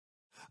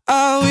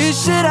I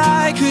wish that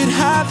I could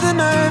have the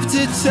nerve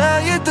to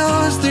tell you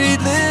those three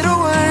little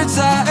words.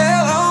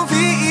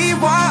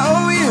 I-L-O-V-E-Y-O-U.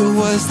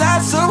 Was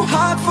that so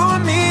hard for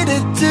me to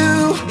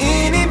do?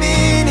 Eeny,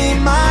 meeny,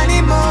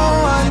 miny, mo.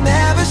 I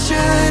never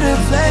should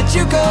have let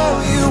you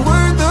go. You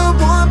were the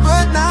one,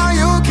 but now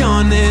you're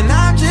gone, and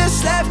I'm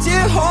just left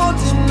here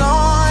holding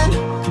on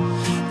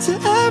to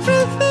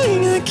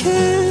everything I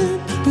can,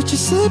 but you're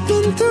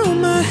slipping through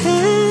my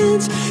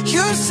hands.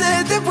 You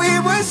said that we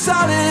were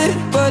solid,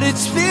 but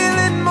it's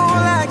feeling more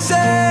like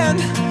sand.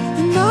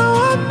 And now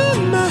I'm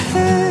in my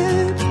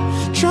head,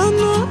 trying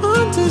to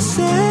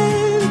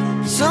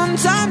understand.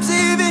 Sometimes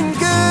even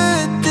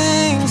good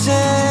things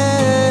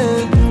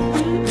end.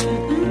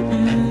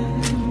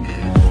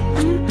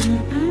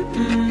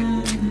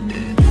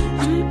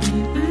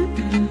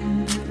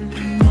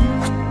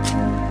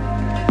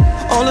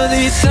 All of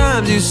these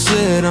times you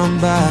said I'm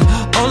by,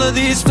 all of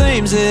these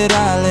flames that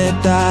I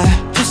let die.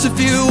 Just a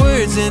few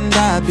words and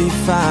I'd be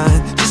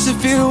fine. Just a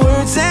few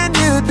words and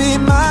you'd be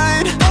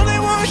mine. All they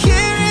want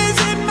here is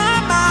in my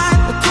mind.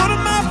 The cold of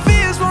my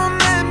fears won't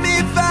let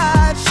me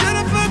fight.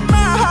 Should've put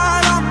my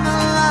heart on the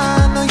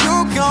line. Now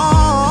you're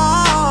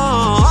gone.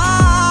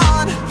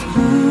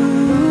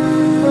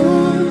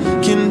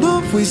 Can't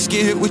always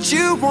get what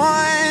you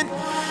want.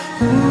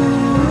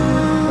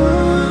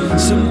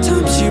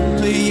 Sometimes you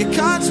play your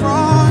cards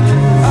wrong.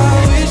 I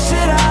wish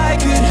that I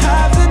could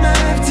have the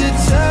nerve to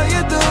tell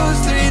you those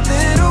three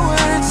little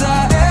words.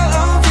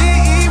 I-L-O-V-E-Y-O-U.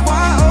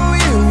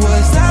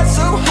 Was that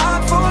so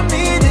hard for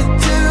me to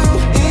do?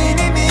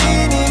 Eeny,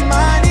 meeny,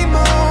 miny,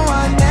 mo.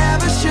 I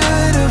never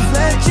should have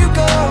let you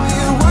go.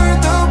 You were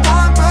the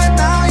one, but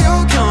now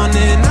you're gone,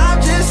 and I'm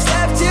just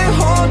left here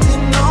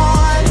holding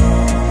on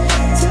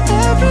to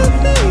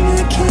everything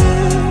I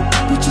can,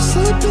 but you're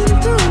slipping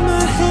through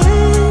my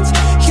hands.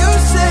 You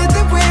said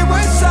that we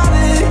were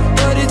solid,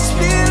 but it's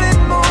feeling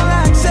more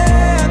like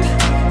sand.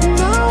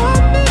 Now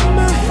I'm in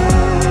my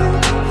head,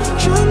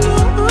 trying to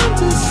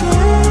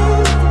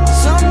understand.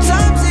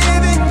 Sometimes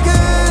even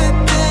good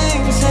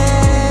things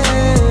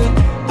end.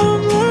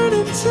 I'm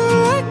learning to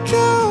let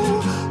go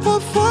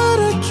of what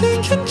I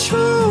can't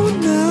control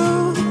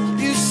now.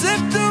 You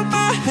slipped through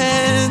my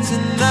hands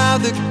and now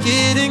they're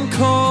getting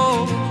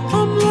cold.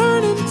 I'm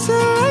learning to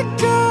let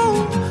go,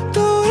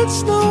 though it's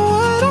not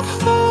what I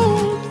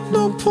hold.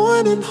 No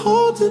point in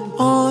holding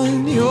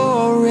on, you're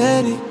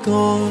already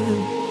gone.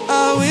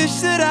 I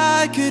wish that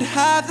I could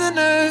have the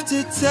nerve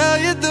to tell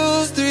you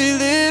those three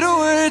little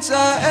words.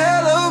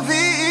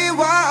 I-L-O-V-E-Y-O-U.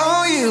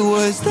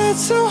 Was that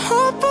so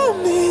hard for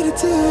me to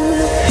do?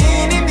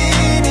 Eeny,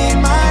 meeny,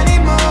 miny,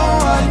 mo.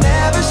 I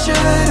never should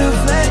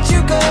have let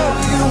you go.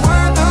 You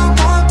were the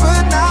one,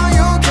 but now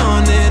you're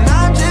gone, and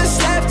I'm just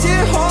left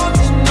here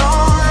holding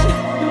on.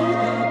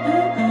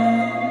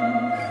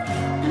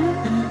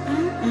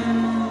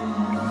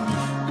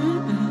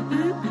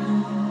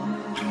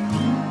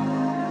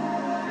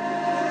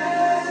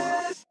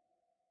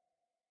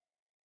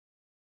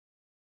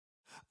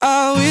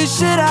 I wish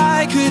that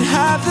I could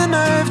have the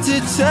nerve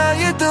to tell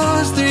you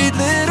those three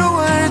little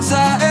words.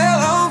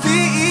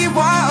 I-L-O-V-E-Y-O-U.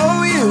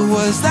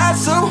 Was that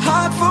so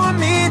hard for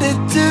me to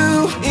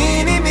do?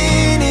 Eeny,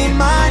 meeny,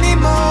 miny,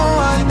 mo.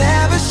 I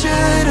never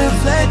should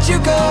have let you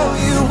go.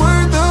 You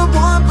were the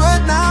one,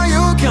 but now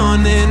you're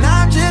gone, and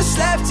I'm just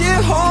left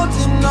here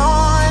holding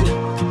on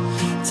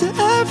to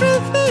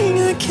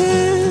everything I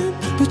can,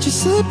 but you're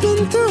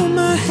slipping through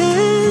my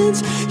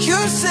hands. You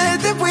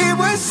said that we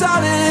were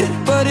solid,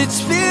 but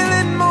it's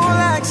feeling more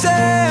like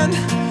sand.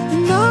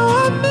 And now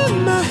I'm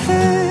in my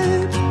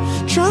head,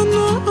 trying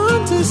to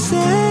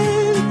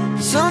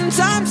understand.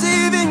 Sometimes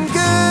even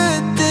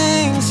good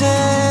things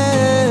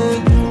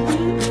end.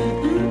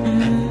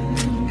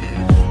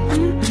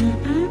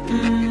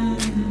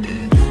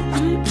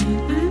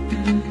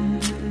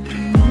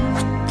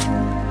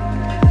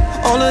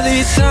 All of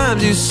these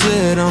times you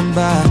said I'm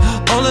by,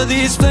 all of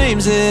these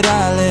flames that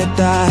I let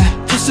die.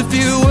 Just a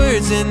few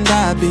words and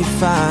I'd be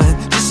fine.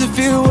 Just a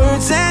few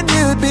words and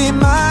you'd be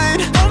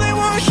mine. All they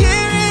want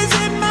here is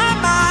in my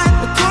mind.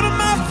 The cold of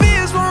my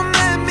fears won't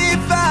let me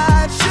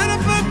fight.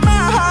 Should've put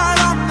my heart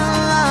on the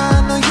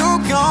line. Now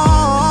you're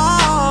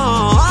gone.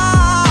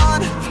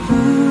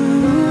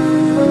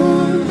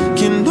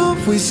 Can't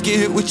always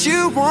get what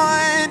you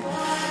want.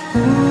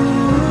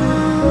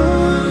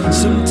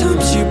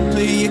 Sometimes you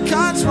play your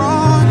cards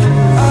wrong.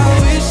 I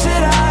wish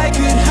that I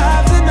could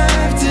have the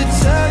nerve to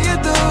tell you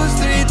those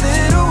three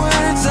little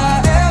words.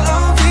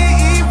 I-L-O-V-E-Y-O-U.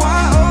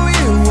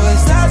 Was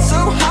that so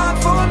hard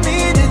for me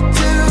to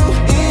do?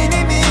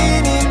 Eeny,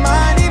 meeny,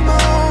 miny, mo.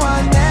 I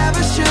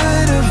never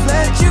should have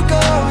let you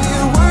go.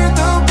 You were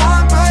the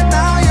one, but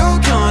now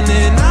you're gone,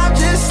 and I'm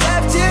just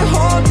left here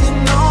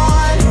holding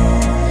on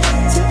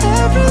to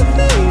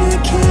everything I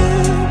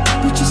can,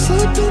 but you're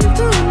slipping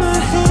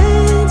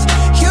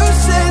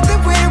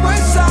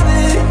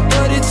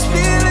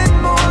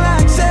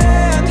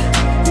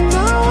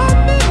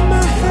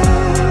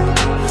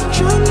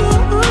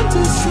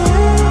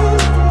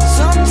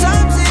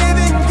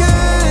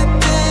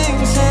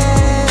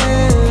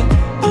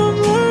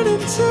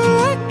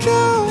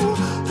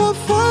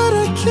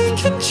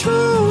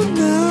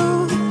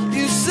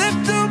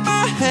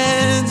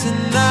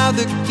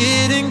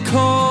getting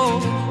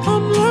cold.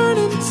 I'm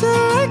learning to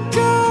let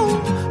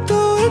go,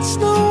 though it's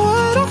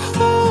nowhere to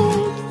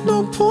hold.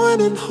 No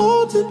point in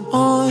holding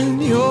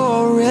on, you're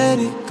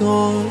already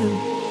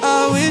gone.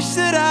 I wish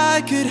that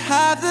I could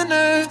have the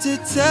nerve to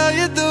tell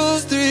you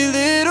those three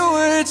little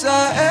words,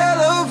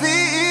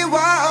 I-L-O-V-E-Y-O-U.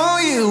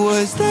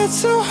 Was that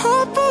so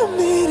hard for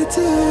me to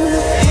do?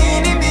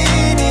 Eeny,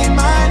 meeny,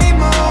 miny,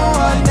 mo,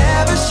 I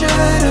never should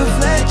have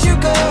let you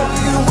go.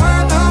 You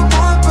were the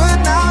one,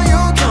 but now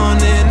you're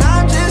gone, and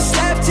I'm just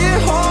left here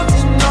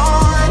holding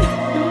on.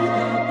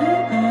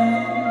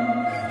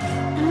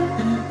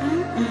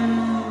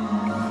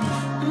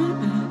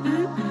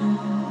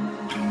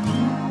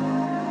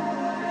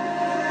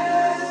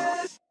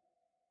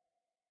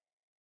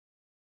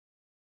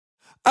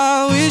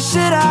 I wish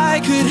that I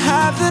could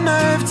have the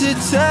nerve to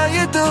tell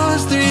you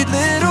those three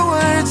little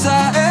words,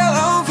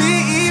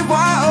 I-L-O-V-E-Y-O-U.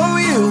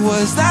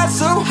 Was that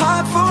so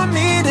hard for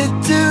me to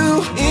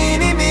do?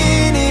 Eeny,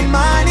 meeny,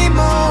 miny,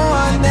 mo,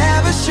 I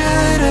never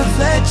should have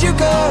let you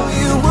go.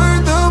 You were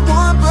the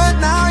one, but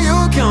now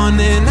you're gone,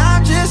 and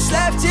I'm just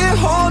left here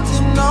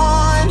holding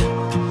on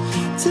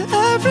to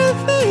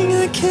everything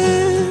I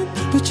can,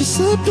 but you're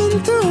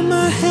slipping through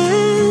my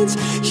hands.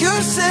 You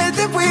said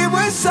that we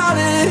were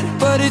solid,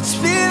 but it's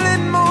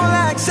feeling more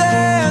like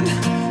sand.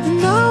 And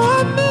now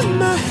I'm in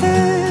my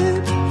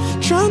head,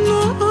 trying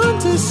to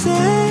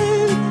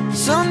understand.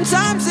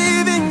 Sometimes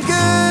even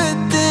good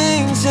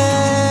things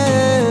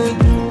end.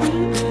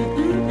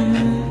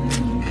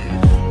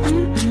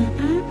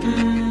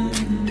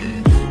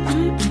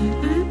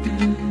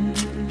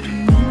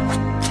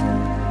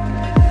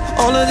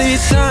 All of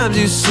these times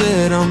you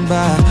said I'm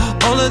by,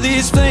 all of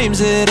these flames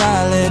that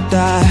I let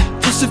die.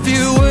 Just a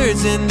few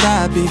words and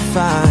I'd be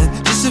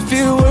fine. Just a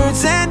few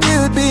words and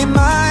you'd be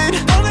mine.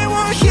 All I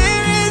want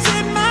here is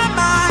in my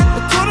mind.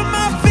 The cold of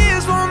my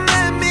fears won't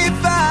let me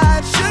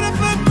fight. Should've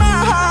put my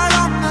heart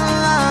on the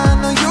line.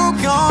 Now you're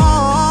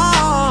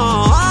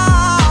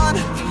gone.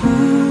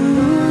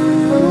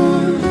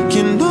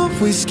 Can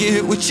always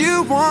get what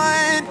you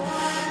want.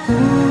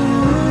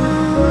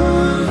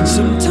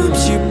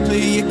 Sometimes you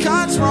play your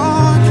cards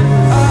wrong.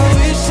 I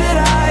wish that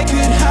I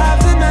could have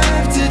the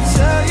nerve to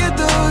tell you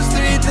those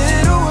three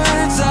little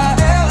words,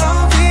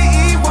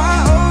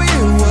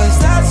 I-L-O-V-E-Y-O-U. Was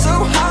that so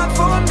hard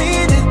for me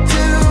to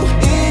do?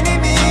 Eeny,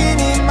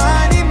 meeny,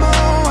 miny, mo,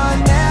 I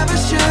never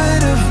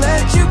should have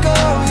let you go.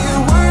 You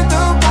were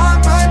the one,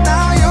 but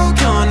now you're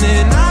gone,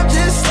 and I'm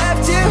just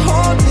left here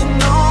holding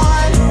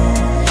on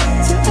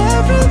to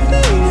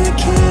everything I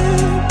can,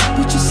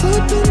 but you're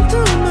slipping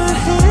through my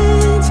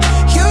hands.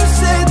 You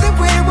said that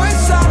we were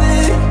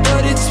solid,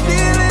 but it's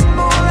feeling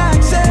more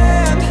like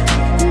sand.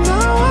 And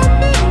now I'm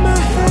in my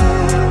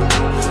head,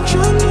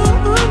 trying to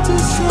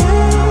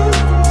understand.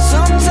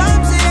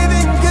 Sometimes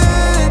even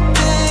good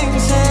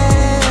things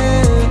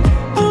end.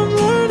 I'm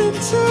learning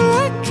to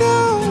let go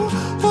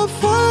of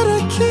what I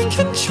can't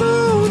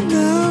control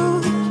now.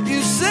 You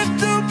slipped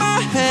through my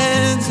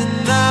hands and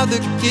now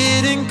they're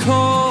getting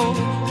cold.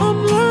 I'm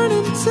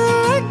learning to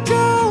let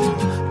go,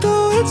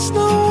 though it's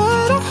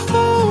nowhere to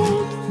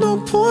hold. No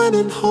point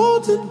in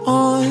holding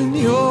on,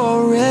 you're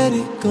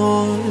already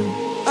gone.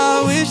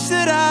 I wish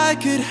that I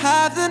could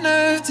have the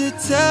nerve to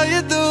tell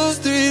you those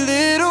three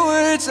little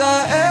words,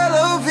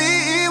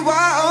 I-L-O-V-E-Y-O-U.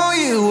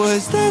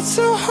 Was that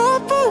so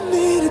hard for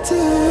me to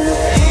do?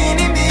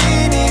 Eeny,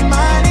 meeny,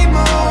 miny,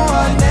 mo, I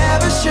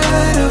never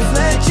should have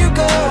let you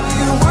go.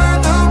 You were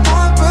the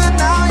one, but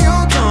now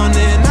you're gone,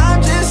 and I'm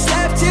just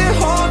left here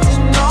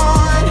holding on.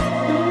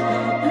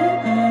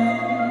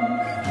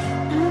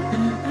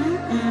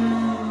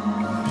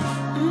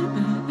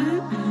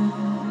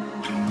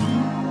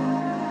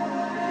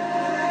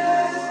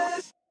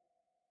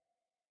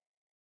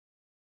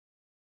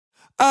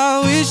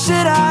 I wish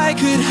that I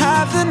could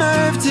have the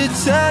nerve to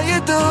tell you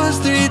those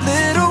three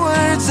little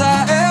words,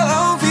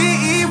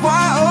 I-L-O-V-E-Y-O-U.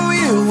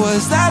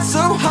 Was that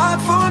so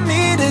hard for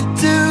me to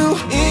do?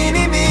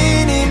 Eeny,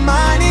 meeny,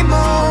 miny,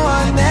 mo,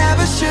 I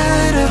never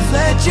should have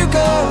let you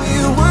go.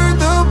 You were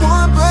the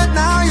one, but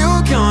now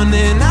you're gone,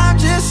 and I'm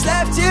just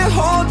left here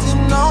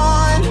holding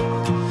on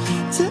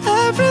to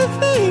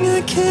everything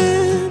I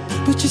can,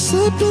 but you're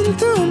slipping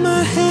through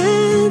my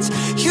hands.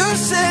 You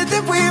said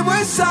that we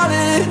were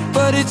solid,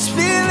 but it's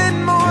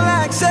feeling more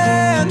like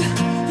sand.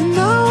 And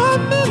now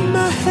I'm in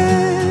my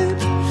head,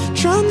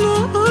 trying to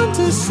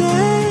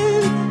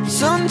understand.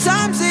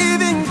 Sometimes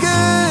even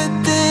good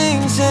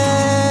things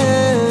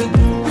end.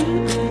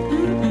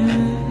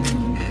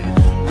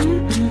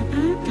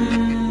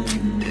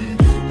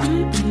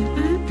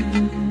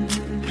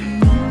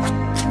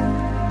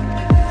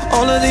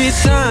 All of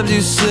these times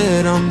you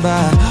said I'm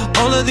by,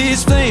 all of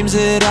these flames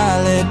that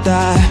I let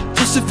die.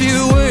 Just a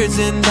few words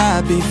and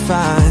I'd be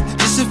fine.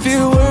 Just a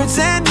few words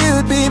and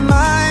you'd be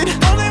mine.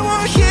 All I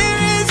want here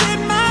is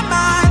in my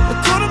mind. The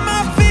cold of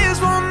my fears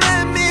won't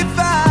let me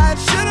fight.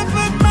 Should've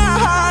put my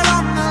heart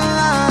on the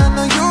line.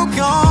 Now you're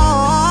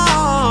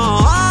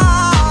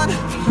gone.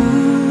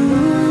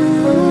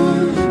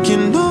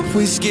 Can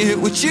always get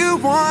what you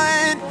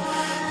want.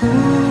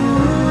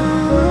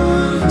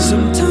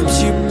 Sometimes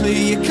you play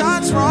play your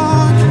cards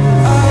wrong.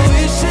 I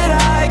wish that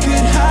I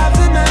could have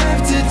the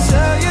nerve to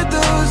tell you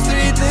those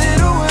three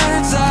little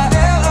words.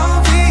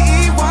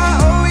 I-L-O-V-E-Y-O-U.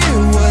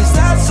 Was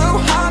that so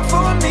hard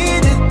for me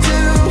to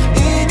do?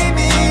 Eeny,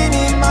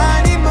 meeny,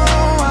 miny,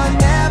 moe. I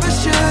never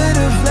should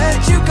have let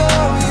you go.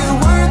 You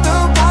were the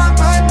one,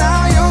 but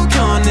now you're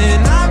gone,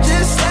 and I'm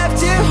just left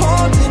here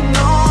holding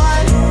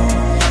on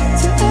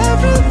to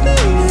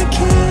everything I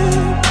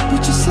can,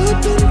 but you're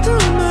slipping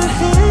through my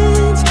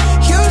hands.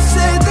 You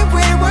said that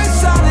we were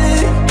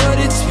solid, but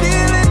it's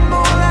feeling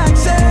more like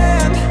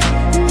sand.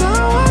 And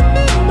now I'm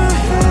in my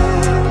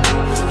head,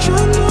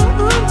 trying to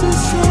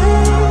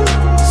understand.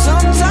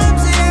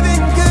 Sometimes even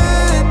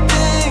good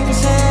things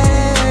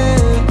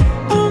end.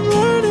 I'm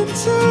learning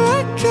to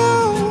let go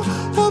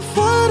of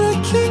what I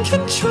can't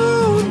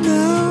control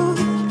now.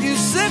 You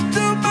slipped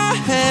through my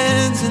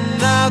hands and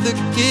now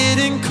they're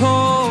getting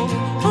cold.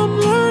 I'm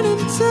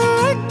learning to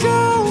let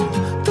go,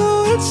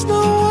 though it's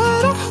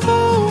nowhere to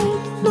hold.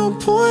 No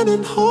point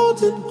in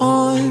holding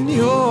on,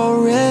 you're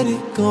already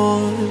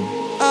gone.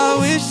 I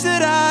wish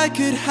that I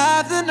could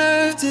have the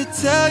nerve to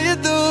tell you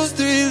those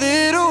three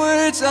little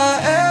words.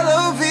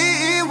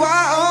 I-L-O-V-E-Y-O-U.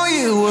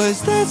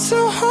 Was that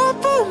so hard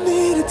for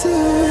me to do?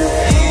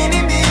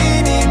 Eeny,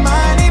 meeny,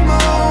 miny,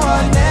 moe.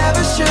 I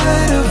never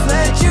should have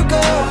let you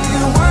go.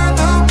 You were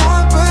the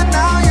one, but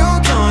now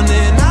you're gone,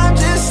 and I'm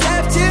just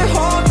left here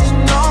holding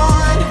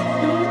on.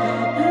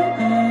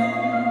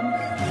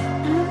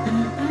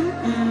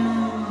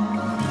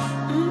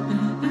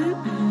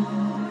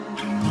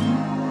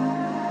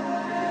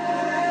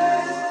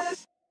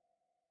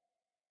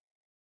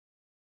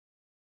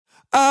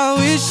 I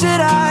wish that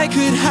I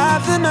could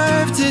have the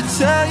nerve to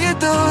tell you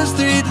those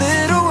three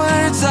little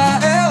words.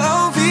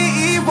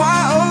 I-L-O-V-E-Y-O-U.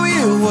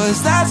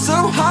 Was that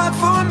so hard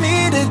for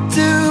me to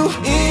do?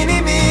 Eeny,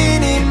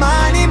 meeny,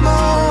 miny,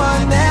 moe.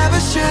 I never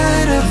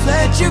should have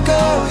let you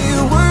go.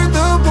 You were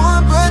the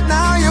one, but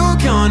now you're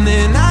gone,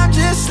 and I'm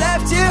just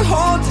left here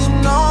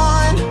holding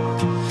on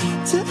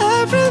to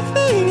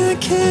everything I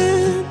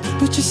can,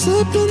 but you're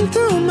slipping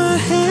through my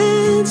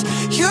hands.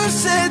 You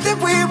said that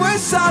we were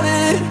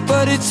solid,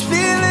 but it's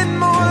feeling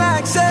more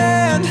like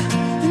sand.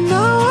 And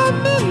now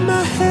I'm in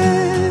my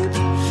head,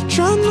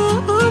 trying to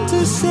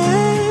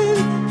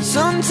understand.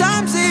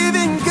 Sometimes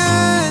even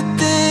good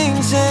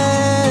things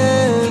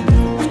end.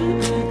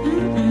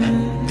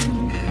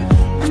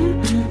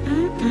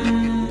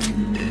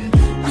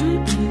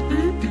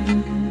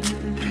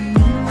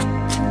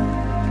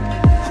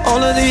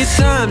 All of these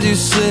times you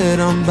said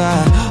I'm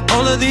by,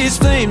 all of these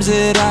flames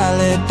that I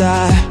let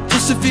die.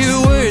 Just a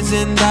few words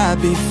and I'd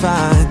be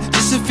fine.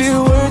 Just a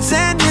few words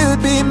and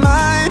you'd be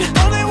mine.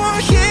 All they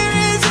want here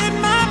is in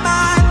my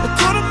mind. A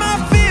quarter of my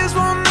fears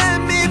won't let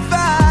me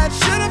fight.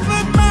 Should've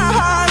put my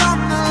heart on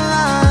the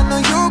line.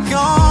 Now you're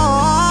gone.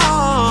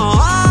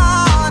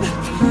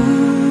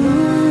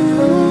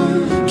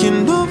 Can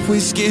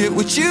always get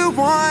what you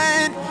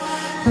want.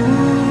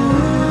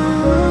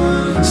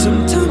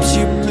 Sometimes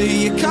you play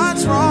your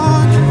cards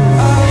wrong.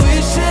 I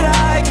wish that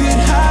I could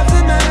have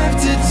the nerve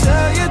to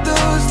tell you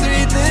those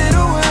three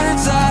little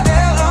words.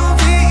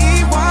 I-L-O-V-E-Y-O-U.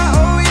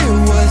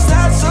 Was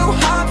that so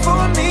hard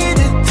for me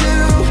to do?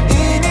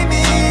 Eeny,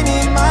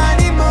 meeny,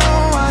 miny,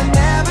 moe. I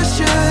never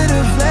should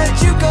have let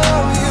you go.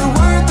 You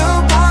were the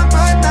one,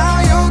 but now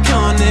you're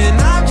gone, and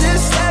I'm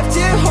just left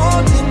here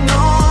holding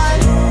on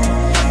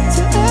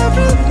to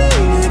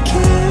everything I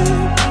can,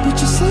 but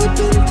you're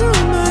slipping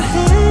through my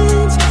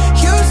hands.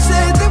 You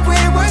said that we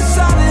were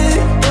solid,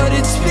 but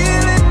it's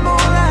feeling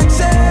more like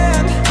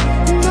sand.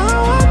 And now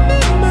I'm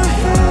in my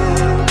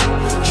head,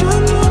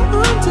 trying to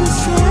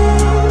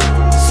understand.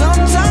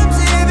 Sometimes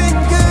even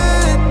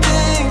good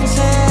things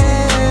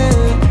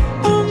end.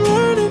 I'm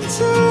learning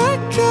to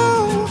let go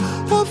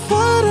of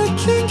what I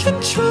can't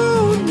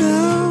control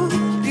now.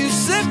 You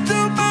slipped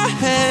through my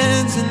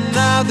hands and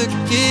now they're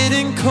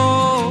getting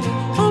cold.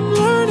 I'm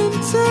learning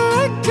to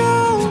let go,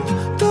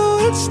 though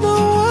it's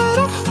nowhere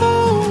to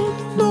hold.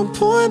 No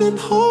point in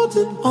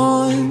holding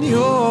on,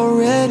 you're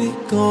already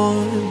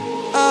gone.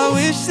 I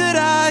wish that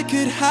I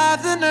could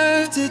have the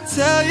nerve to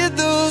tell you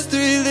those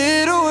three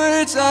little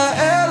words.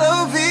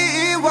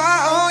 I-L-O-V-E-Y-O-U.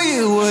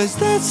 Was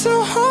that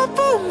so hard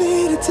for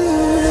me to do?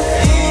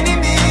 Eeny,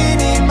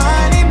 meeny,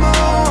 miny,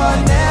 moe. I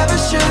never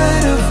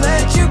should have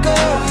let you go.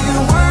 You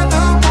were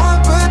the one,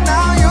 but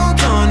now you're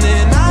gone,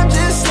 and I'm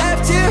just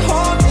left here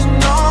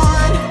holding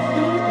on.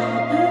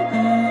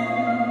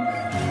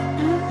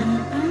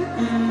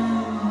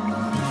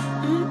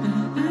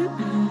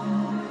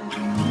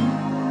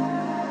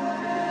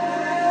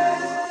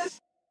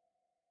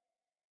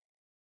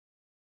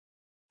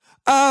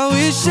 I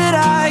wish that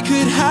I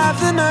could have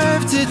the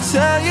nerve to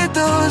tell you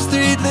those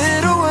three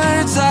little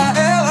words.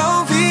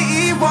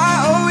 I-L-O-V-E-Y-O-U.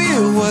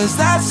 Was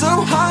that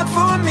so hard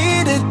for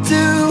me to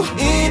do?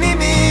 Eeny,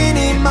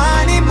 meeny,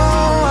 miny,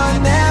 moe. I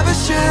never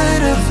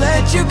should have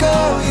let you go.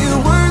 You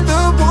were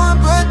the one,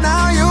 but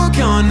now you're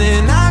gone,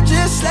 and I'm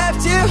just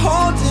left here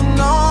holding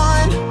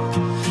on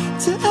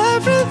to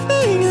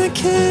everything I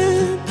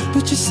can,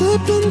 but you're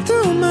slipping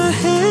through my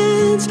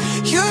hands.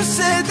 You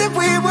said that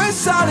we were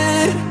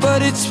solid,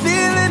 but it's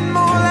feeling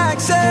more like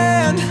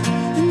sand.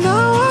 And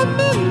now I'm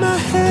in my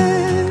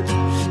head,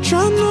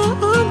 trying to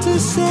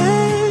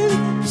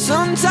understand.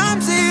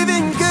 Sometimes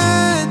even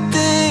good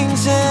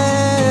things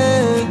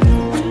end.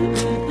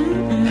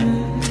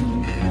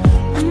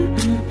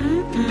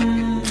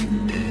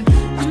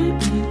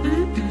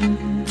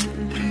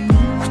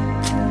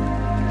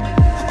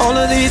 All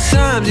of these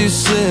times you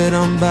said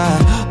I'm by,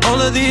 all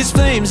of these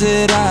flames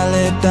that I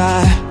let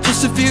die.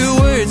 Just a few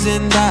words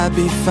and I'd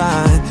be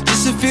fine.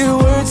 Just a few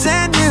words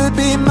and you'd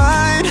be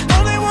mine.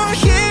 All I want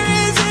here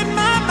is in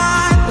my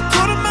mind. The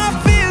cold of my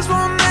fears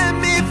won't let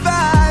me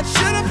fight.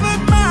 Should've put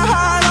my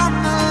heart on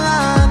the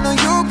line. Now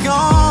you're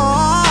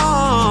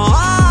gone.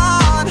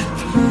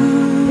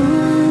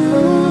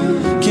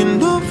 Can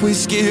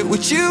always get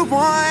what you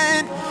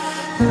want.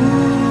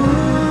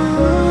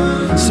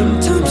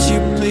 Sometimes you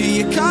play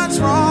your cards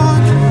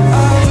wrong.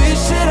 I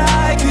wish that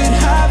I could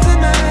have the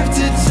nerve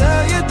to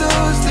tell you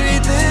those three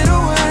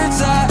little words.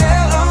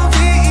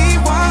 I-L-O-V-E-Y-O-U.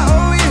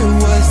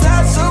 Was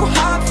that so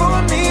hard for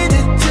me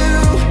to do?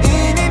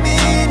 Eeny,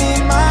 meeny,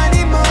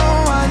 miny,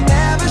 moe. I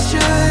never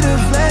should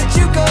have let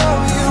you go.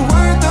 You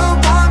were the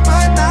one,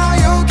 but now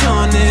you're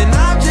gone, and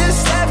I'm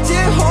just left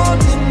here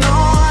holding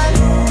on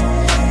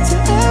to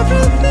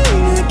everything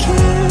I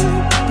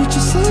can, but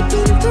you're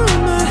slipping through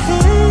my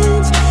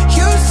hands.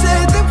 You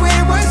said that we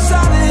were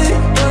solid,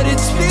 but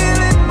it's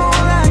feeling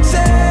more like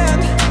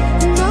sand.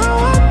 Now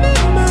I'm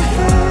in my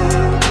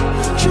head,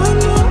 trying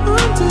to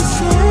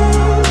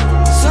understand.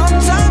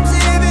 Sometimes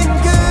even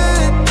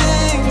good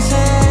things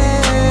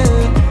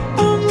end.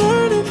 I'm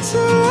learning to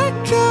let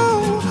go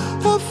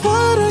of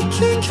what I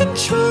can't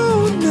control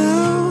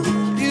now.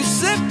 You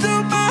slipped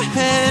through my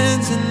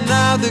hands and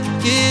now they're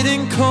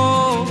getting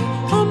cold.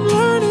 I'm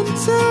learning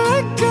to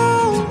let go,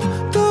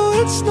 though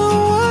it's not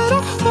what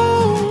I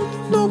hold.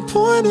 No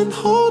point in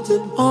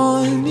holding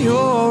on, you're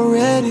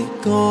already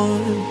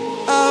gone.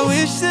 I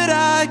wish that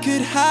I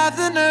could have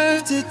the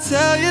nerve to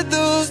tell you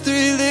those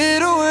three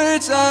little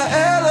words.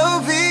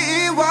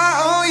 I-L-O-V-E-Y-O-U.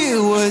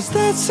 Was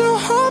that so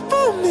hard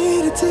for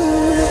me to do?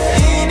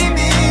 Eeny,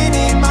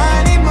 meeny,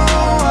 miny,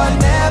 moe. I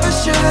never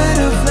should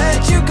have let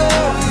you go.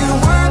 You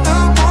were the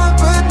one,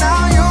 but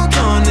now you're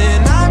gone,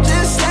 and I'm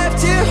just left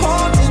here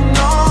holding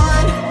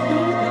on.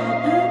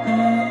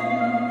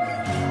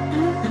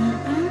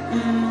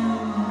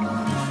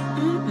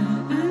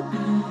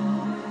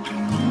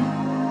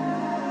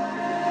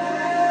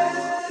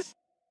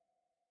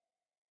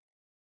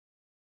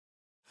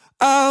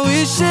 I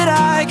wish that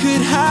I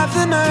could have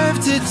the nerve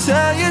to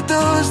tell you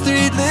those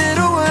three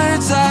little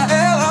words.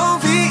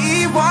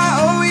 I-L-O-V-E-Y-O-U.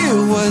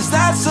 Was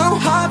that so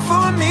hard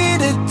for me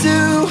to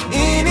do?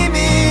 Eeny,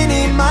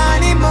 meeny,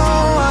 miny,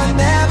 moe. I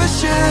never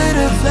should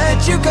have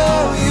let you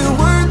go. You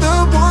were the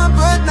one,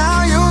 but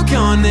now you're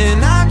gone,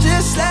 and I'm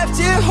just left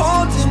here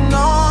holding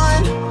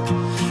on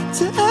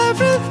to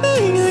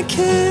everything I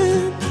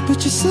can,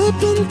 but you're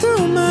slipping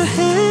through my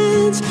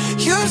hands.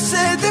 You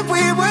said that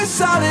we were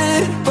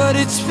solid, but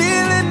it's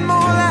feeling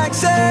more like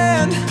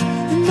sand.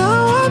 And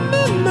now I'm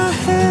in my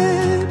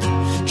head,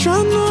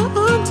 trying to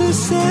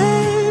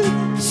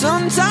understand.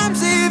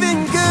 Sometimes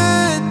even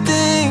good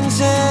things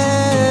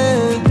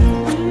end.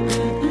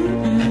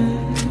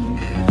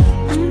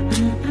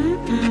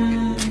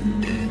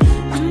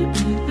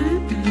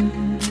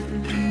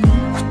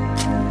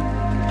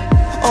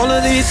 All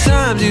of these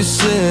times you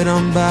said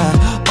I'm by,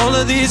 all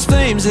of these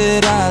flames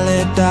that I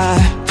let die.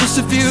 Just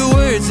a few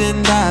words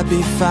and I'd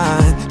be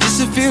fine.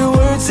 Just a few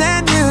words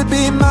and you'd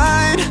be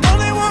mine.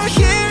 All I want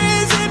here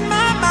is in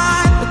my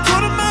mind. The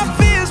cold of my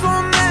fears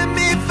won't let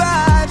me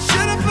fight.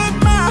 Should've put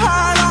my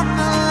heart on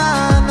the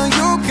line. Now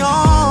you're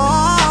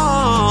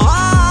gone.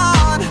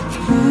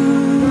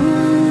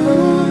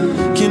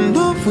 Can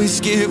always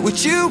get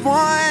what you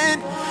want.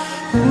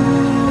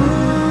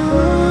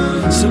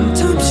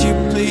 Sometimes you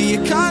play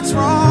your cards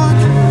wrong.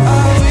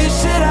 I wish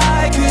that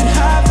I could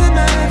have the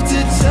nerve to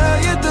tell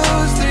you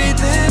those three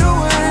little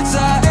words.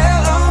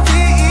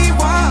 I-L-O-V-E-Y-O-U.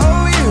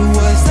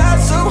 Was that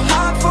so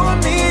hard for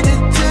me to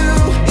do?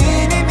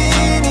 Eeny,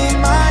 meeny,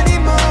 miny,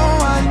 moe.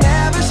 I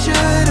never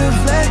should have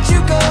let you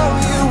go.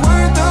 You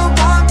were the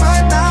one,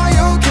 but now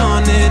you're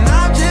gone, and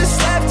I'm just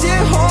left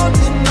here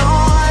holding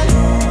on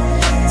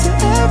to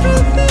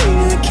everything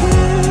I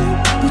can,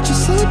 but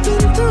you're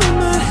slipping through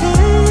my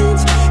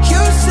hands.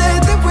 You said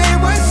that we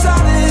were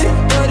solid,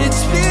 but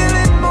it's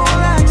feeling more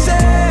like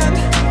sand.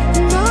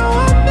 Now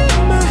I'm in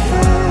my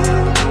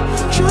head,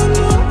 trying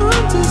to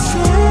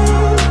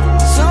understand.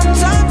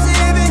 Sometimes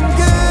even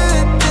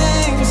good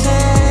things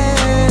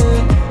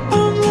end.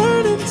 I'm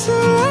learning to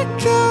let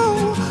go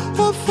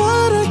of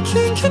what I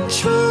can't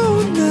control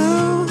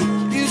now.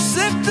 You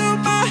slipped through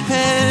my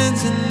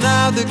hands and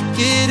now they're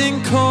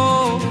getting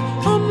cold.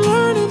 I'm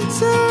learning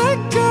to let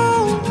go,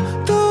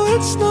 though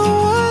it's not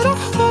what I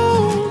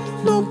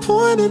hold. No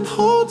point in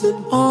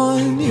holding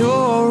on, you're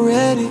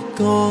already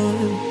gone.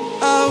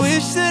 I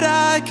wish that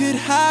I could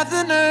have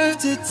the nerve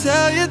to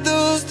tell you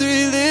those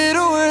three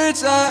little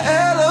words.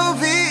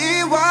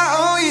 I-L-O-V-E-Y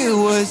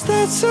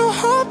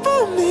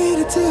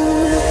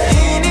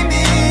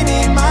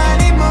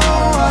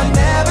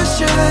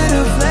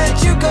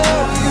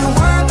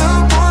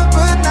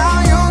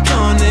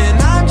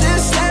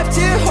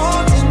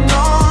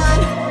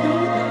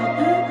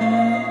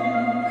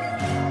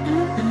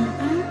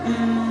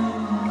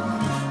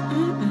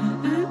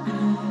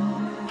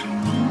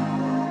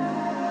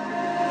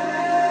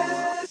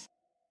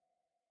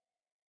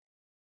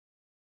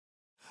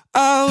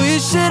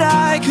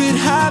that I could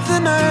have the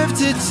nerve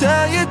to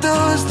tell you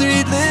those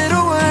three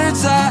little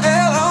words.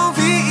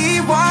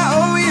 I-L-O-V-E-Y-O-U.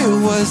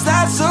 Was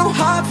that so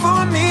hard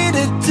for me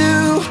to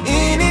do?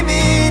 Eeny,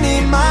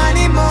 meeny,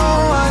 miny,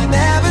 moe. I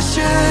never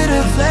should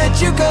have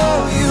let you go.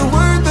 You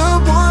were the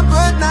one,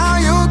 but now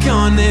you're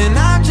gone, and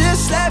I'm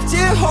just left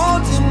here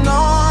holding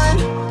on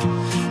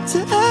to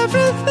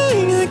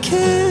everything I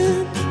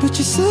can, but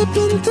you're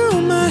slipping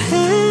through my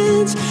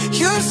hands.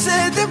 You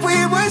said that we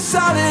were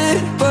solid,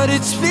 but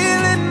it's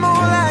feeling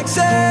more like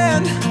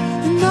sand.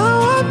 And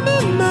now I'm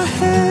in my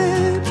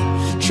head,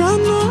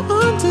 trying to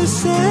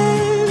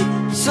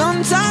understand.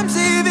 Sometimes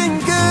even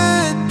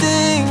good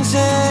things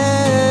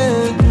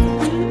end.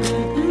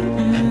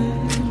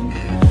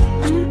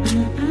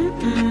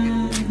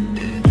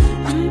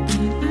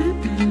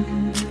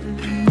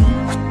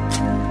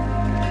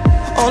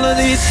 All of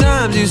these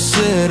times you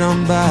said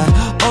I'm by,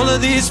 all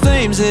of these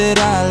flames that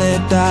I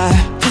let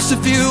die. Just a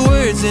few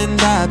words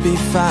and I'd be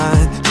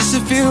fine. Just a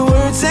few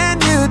words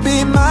and you'd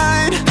be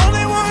mine. All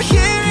they want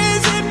here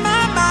is in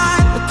my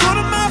mind. A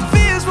quarter of my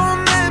fears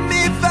won't let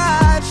me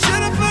fight.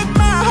 Should've put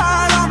my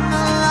heart on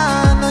the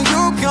line. Now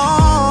you're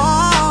gone.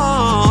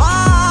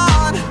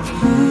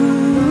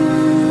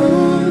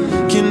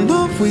 Can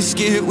always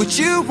get what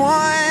you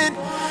want.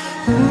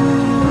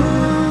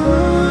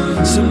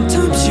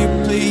 Sometimes you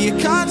play your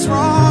cards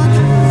wrong.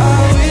 I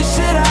wish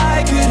that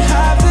I could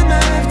have the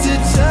nerve to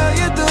tell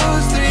you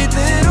those three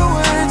little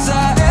words.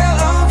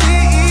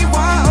 I-L-O-V-E-Y-O-U.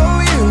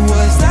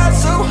 Was that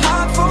so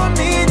hard for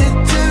me to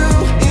do?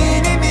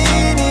 Eeny,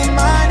 meeny,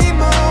 miny,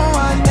 moe.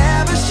 I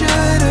never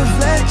should have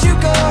let you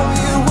go.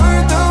 You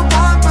were the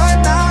one, but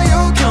now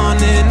you're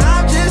gone, and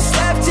I'm just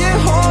left here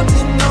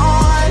holding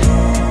on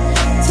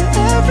to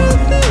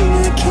everything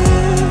I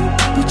can,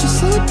 but you're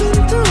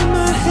slipping through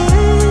my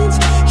hands.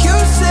 You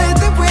said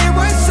that we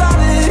were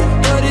solid,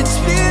 but it's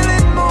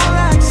feeling more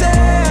like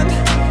sand.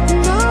 And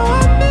now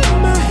I'm in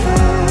my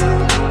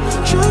head,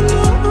 trying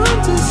to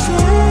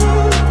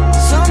understand.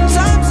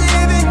 Sometimes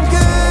even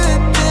good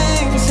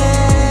things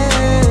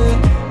end.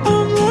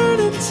 I'm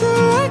learning to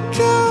let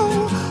go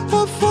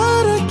of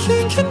what I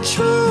can't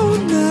control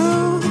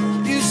now.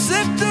 You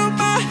slipped through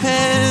my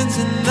hands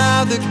and now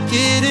they're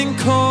getting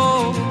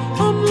cold.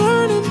 I'm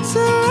learning to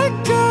let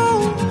go,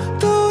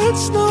 though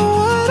it's not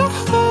what I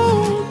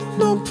hold.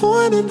 No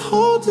point in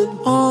holding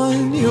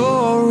on, you're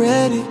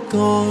already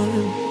gone.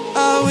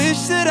 I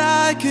wish that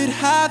I could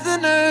have the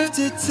nerve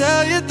to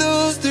tell you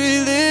those three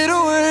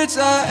little words.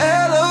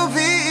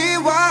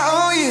 I-L-O-V-E-Y-O-U.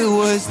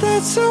 Was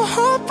that so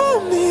hard for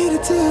me to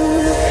do?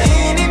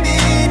 Eeny,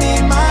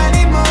 meeny,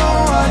 miny,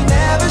 moe. I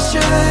never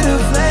should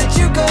have let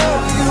you go.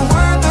 You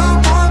were the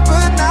one,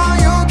 but now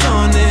you're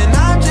gone, and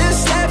I'm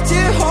just left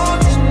here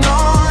holding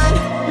on.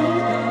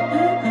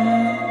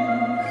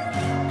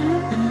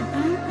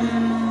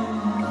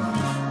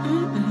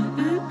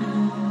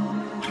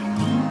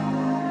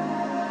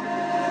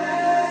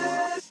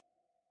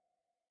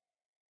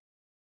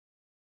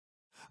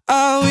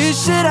 I wish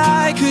that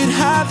I could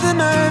have the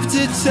nerve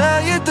to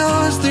tell you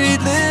those three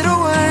little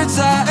words.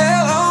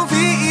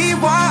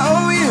 I-L-O-V-E-Y-O-U.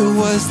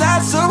 Was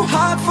that so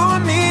hard for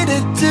me to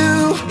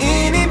do?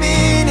 Eeny,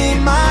 meeny,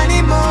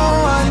 miny,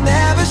 moe. I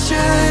never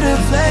should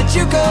have let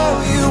you go.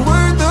 You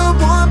were the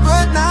one,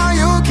 but now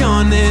you're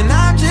gone, and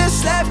I'm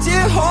just left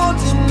here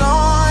holding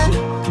on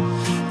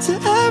to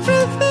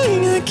everything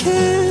I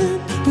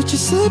can, but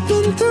you're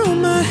slipping through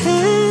my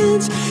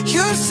hands.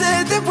 You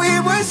said that we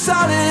were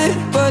solid,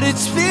 but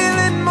it's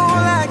feeling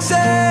more like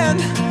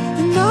sand.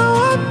 And now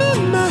I'm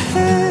in my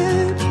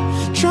head,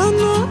 trying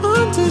to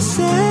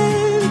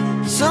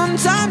understand.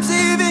 Sometimes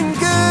even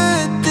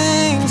good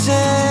things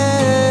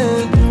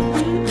end.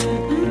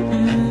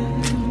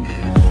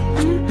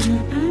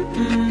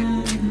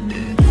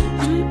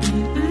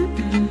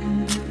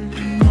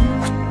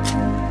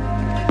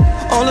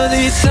 All of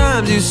these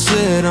times you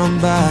said I'm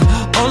by,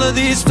 all of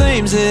these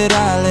flames that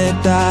I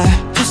let die.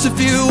 Just a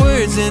few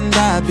words and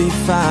I'd be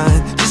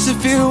fine. Just a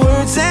few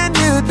words and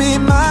you'd be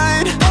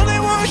mine. All they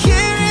want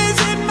here is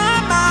in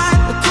my mind.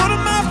 A quarter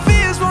of my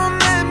fears won't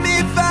let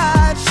me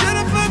fight.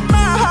 Should've put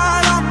my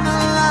heart on the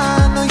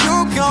line. Now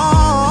you're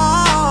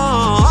gone.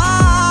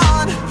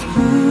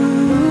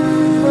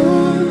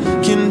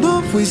 Can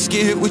always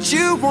get what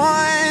you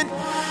want.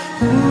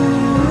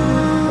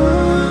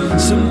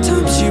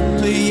 Sometimes you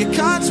play your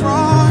cards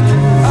wrong.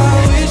 I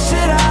wish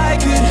that I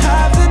could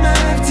have the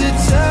nerve to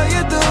tell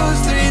you those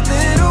three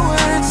little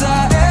words.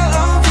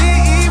 I-L-O-V-E-Y-O-U.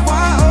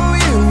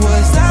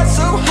 Was that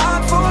so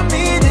hard for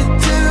me to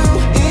do?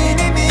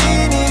 Eeny,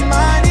 meeny,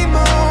 miny,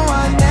 moe.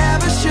 I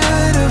never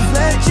should have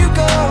let you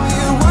go.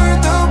 You were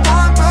the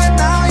one, but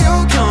now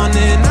you're gone,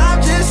 and I'm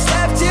just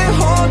left here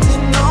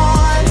holding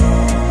on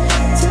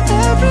to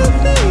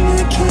everything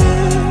I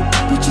can,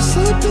 but you're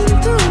slipping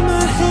through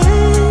my hands.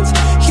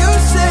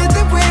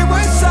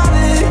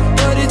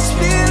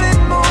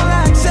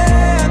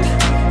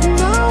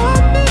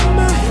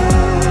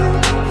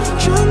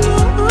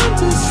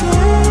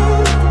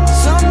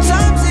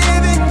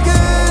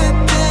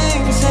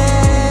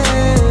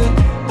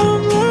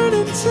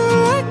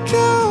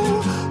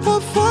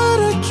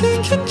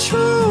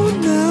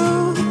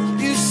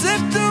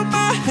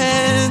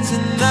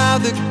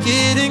 they're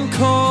getting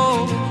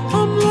cold.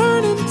 I'm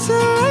learning to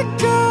let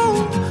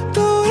go,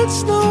 though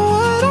it's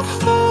nowhere to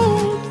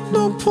hold.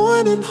 No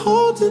point in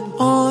holding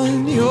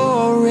on, you're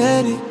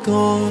already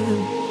gone.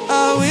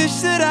 I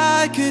wish that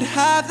I could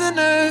have the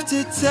nerve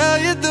to tell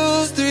you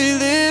those three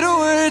little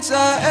words,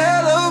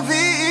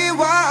 I-L-O-V-E-Y-O-U.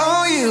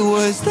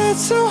 Was that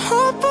so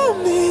hard for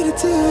me to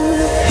do?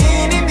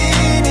 Eeny,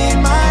 meeny,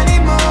 miny,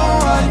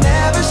 moe, I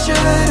never should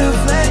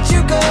have let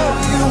you go.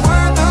 You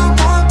were the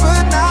one,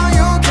 but now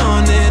you're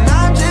gone, and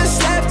I'm just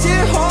left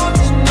here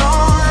holding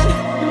on.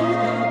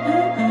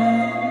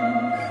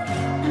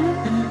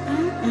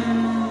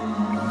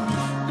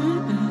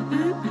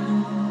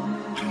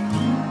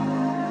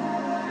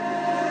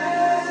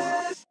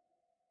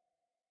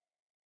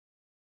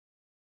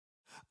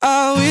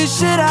 I wish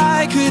that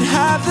I could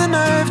have the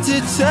nerve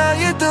to tell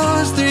you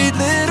those three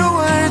little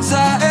words,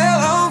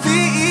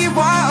 I-L-O-V-E-Y-O-U.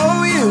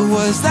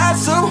 Was that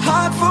so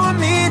hard for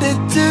me to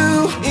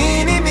do?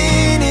 Eeny,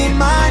 meeny,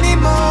 miny,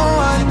 moe,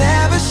 I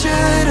never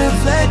should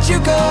have let you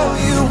go.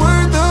 You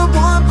were the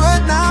one,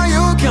 but now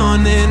you're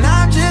gone, and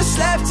I'm just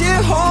left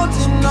here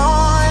holding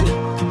on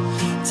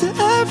to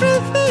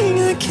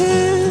everything I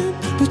can,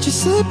 but you're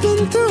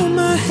slipping through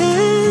my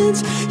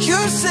hands. You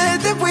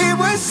said that we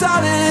were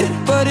solid,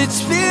 but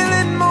it's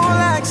feeling more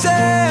like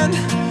sand.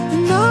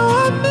 And now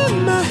I'm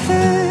in my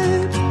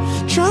head,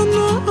 trying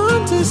to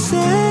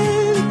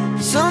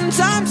understand.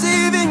 Sometimes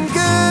even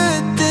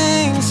good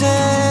things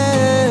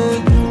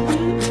end.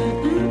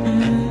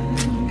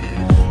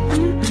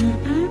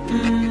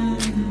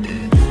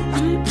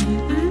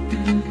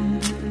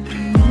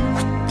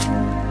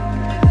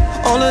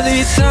 All of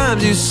these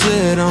times you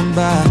said I'm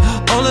by,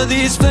 all of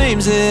these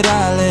flames that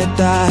I let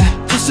die.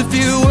 Just a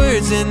few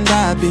words and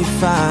I'd be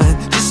fine.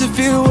 Just a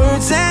few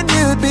words and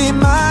you'd be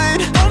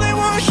mine. All they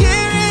want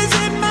here is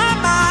in my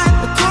mind.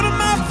 A quarter of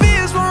my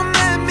fears won't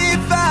let me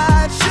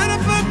fight.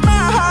 Should've put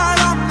my heart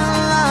on the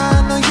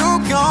line. Now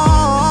you're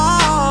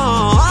gone.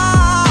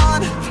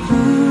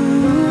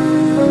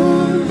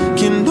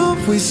 Can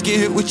always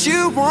get what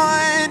you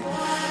want.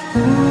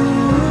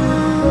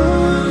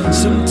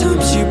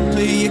 Sometimes you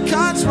play your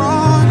cards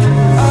wrong.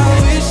 I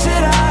wish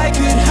that I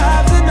could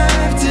have the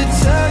nerve to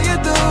tell you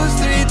those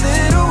three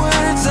little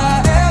words,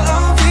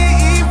 I-L-O-V-E-Y-O-U.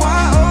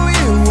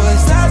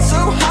 Was that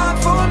so hard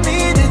for me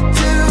to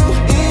do?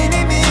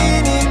 Eeny,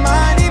 meeny,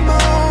 miny,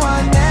 moe,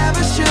 I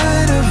never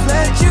should have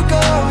let you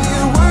go.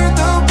 You were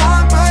the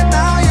one, but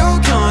now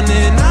you're gone,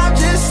 and I'm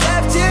just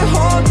left here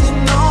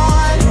holding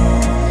on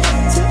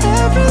to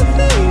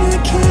everything I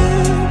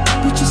can,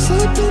 but you're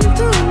slipping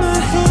through my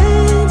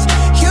hands.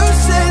 You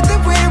said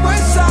that we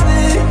were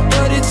solid,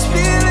 but it's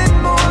feeling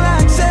more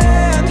like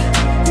sand.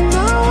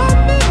 Now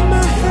I'm in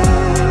my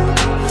head,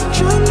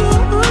 trying to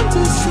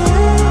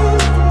understand.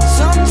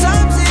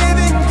 Sometimes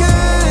even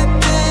good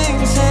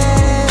things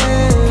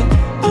end.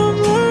 I'm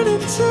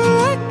learning to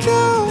let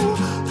go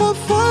of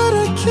what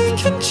I can't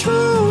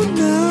control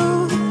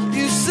now.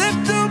 You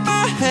slipped through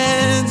my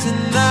hands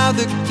and now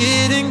they're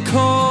getting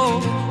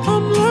cold.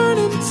 I'm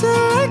learning to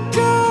let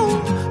go,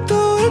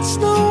 though it's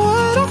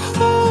nowhere to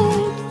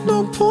hold. No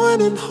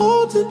point in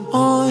holding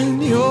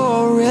on, you're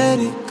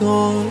already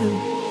gone.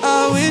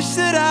 I wish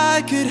that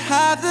I could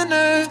have the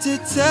nerve to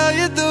tell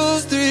you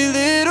those three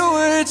little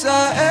words,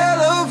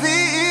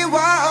 I-L-O-V-E-Y-O-U.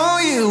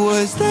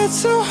 Was that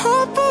so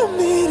hard for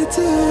me to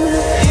do?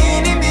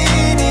 Eeny,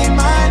 meeny,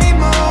 miny,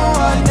 moe,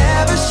 I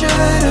never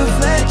should have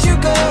let you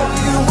go.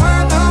 You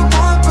were the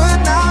one, but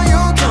now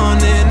you're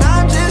gone, and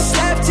I'm just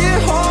left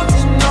here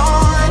holding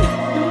on.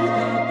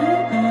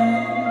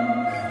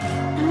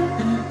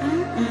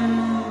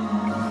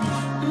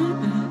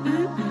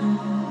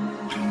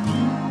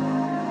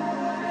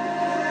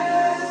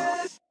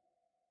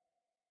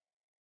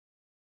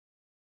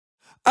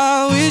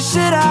 I wish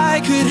that I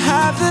could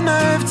have the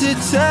nerve to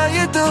tell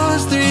you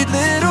those three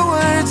little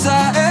words,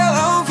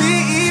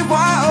 I-L-O-V-E-Y-O-U.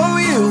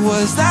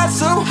 Was that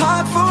so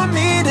hard for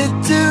me to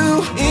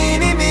do?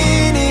 Eeny,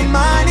 meeny,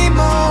 miny,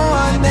 moe,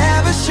 I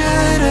never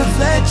should have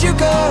let you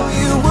go.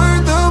 You were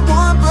the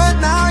one, but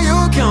now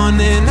you're gone,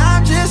 and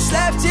I'm just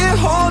left here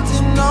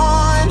holding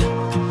on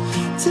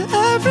to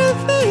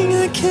everything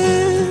I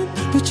can,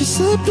 but you're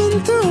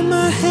slipping through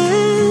my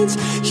hands.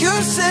 You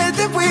said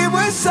that we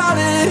were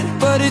solid,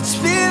 but it's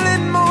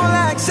feeling more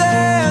like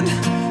sand.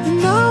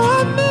 And now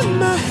I'm in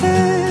my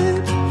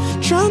head,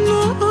 trying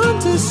to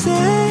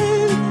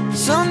understand.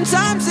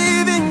 Sometimes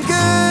even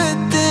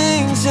good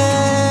things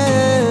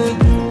end.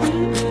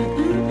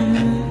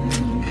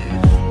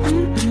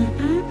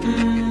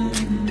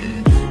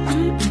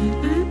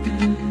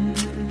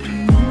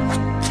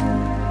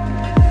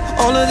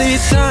 All of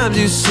these times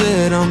you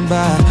said I'm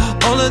by,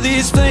 all of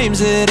these flames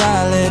that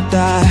I let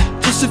die.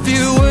 Just a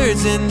few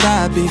words and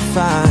I'd be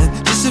fine.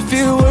 Just a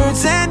few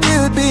words and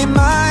you'd be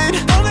mine.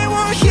 All they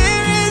want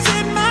here is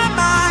in my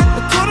mind.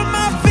 A quarter of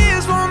my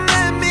fears won't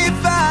let me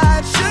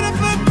fight. Should've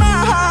put my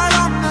heart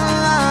on the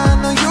line.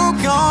 Now you're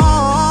gone.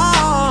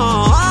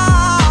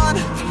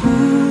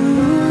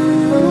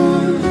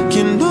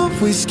 Can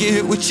always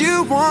get what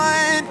you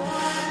want.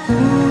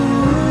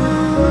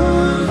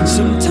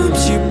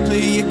 Sometimes you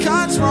play your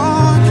cards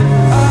wrong.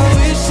 I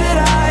wish that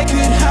I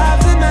could have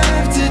the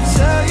nerve to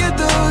tell you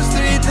those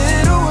three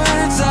little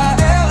words.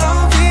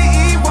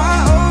 I-L-O-V-E-Y-O-U.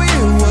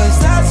 Was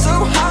that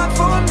so hard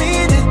for me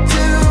to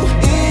do?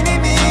 Eeny,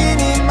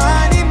 meeny,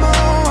 miny,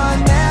 moe. I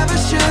never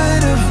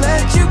should have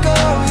let you go.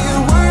 You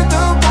were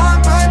the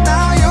one, but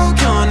now you're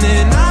gone,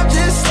 and I'm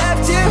just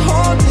left here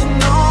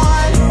holding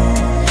on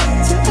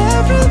to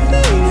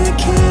everything I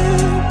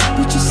can,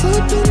 but you're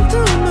slipping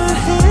through my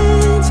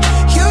hands.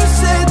 You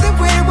said that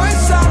we were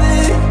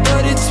solid,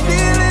 but it's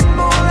feeling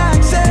more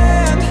like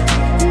sand.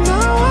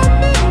 Now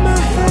I'm in my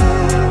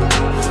head,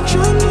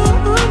 trying to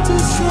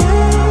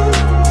understand.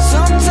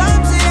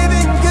 Sometimes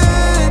even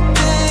good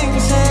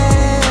things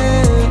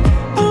end.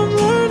 I'm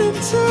learning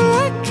to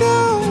let go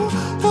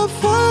of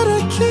what I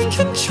can't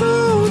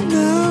control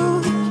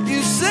now. You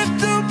slipped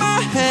through my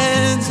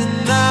hands and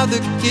now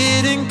they're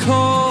getting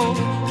cold.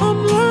 I'm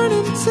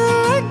learning to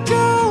let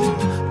go,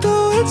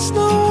 though it's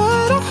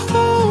nowhere to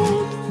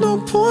hold. No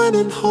point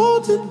in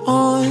holding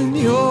on,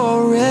 you're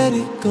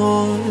already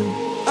gone.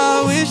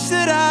 I wish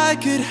that I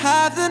could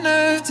have the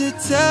nerve to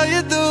tell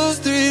you those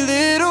three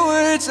little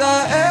words.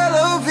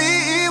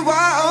 I-L-O-V-E-Y-O-U.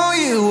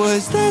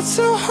 Was that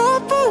so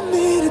hard for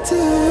me to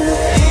do?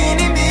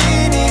 Eeny,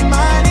 meeny,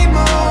 miny,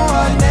 moe.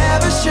 I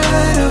never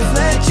should have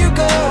let you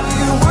go.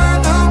 You were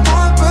the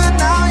one, but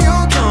now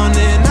you're gone,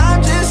 and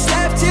I'm just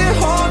left here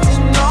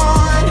holding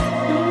on.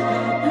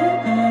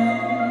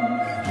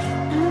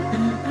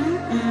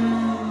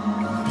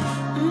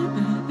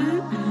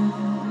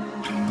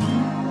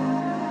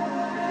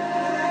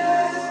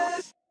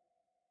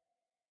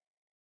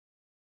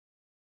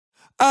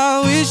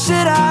 I wish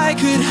that I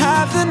could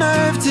have the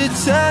nerve to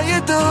tell you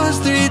those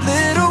three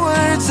little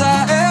words.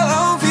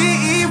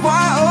 I-L-O-V-E-Y-O-U.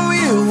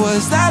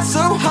 Was that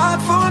so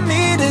hard for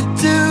me to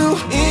do?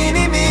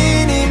 Eeny,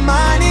 meeny,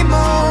 miny,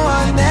 moe.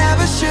 I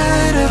never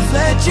should have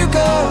let you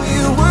go.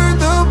 You were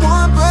the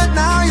one, but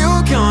now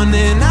you're gone,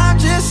 and I'm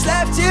just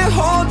left here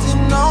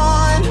holding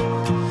on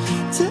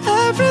to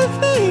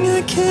everything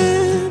I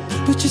can,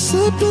 but you're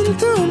slipping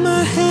through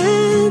my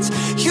hands.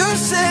 You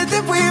said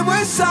that we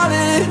were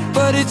solid,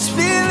 but it's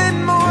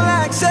feeling more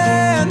like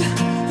sand.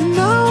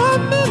 Now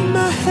I'm in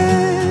my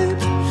head,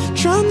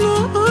 trying to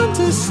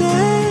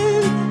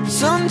understand.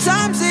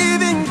 Sometimes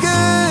even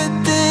good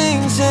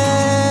things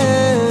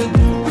end.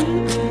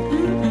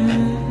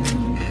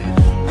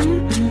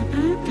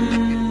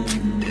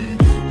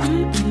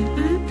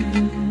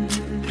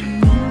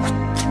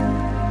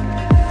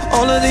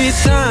 All of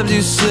these times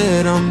you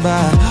said I'm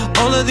by,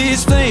 all of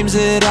these flames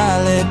that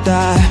I let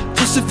die.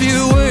 Just a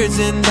few words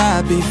and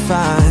I'd be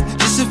fine.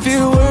 Just a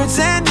few words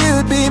and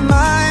you'd be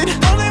mine.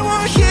 All they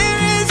want here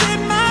is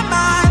in my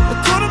mind. The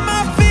cold of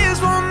my fears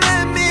won't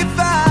let me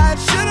fight.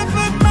 Should've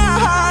put my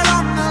heart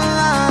on the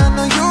line.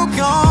 Now you're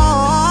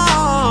gone.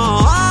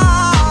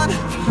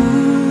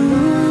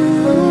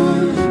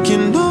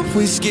 Can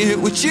always get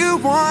what you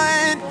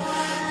want.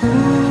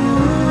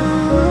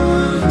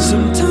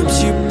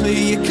 Sometimes you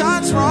play your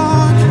cards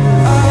wrong.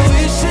 I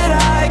wish that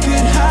I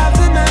could have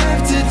the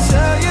nerve to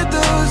tell you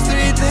those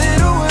three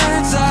little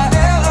words.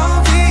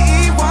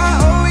 I-L-O-V-E-Y-O-U.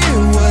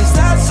 Was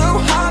that so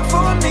hard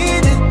for me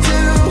to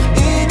do?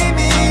 Eeny,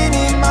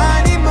 meeny,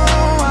 miny,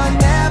 moe. I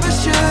never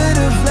should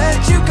have let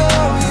you go.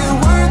 You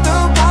were the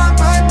one,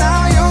 but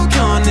now you're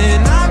gone,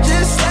 and I'm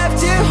just left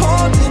here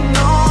holding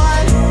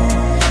on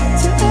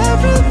to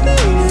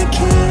everything I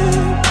can,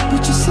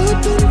 but you're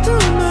slipping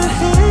through my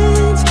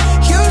hands.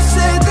 You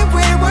said that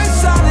we were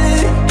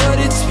solid, but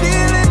it's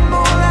feeling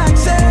more like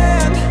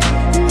sand.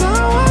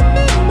 Now I'm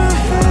in my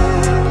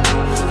head,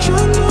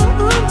 trying to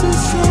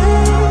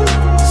understand.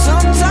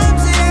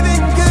 Sometimes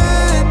even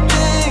good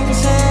things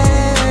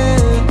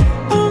end.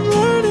 I'm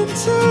learning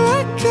to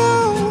let go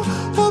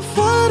of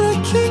what I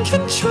can't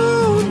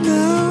control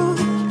now.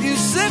 You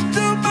slipped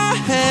through my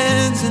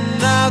hands and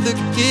now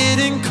they're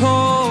getting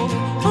cold.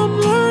 I'm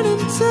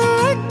learning to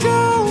let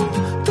go,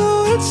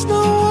 though it's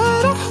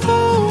nowhere to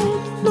hold.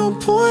 No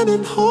point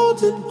in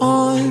holding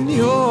on,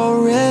 you're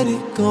already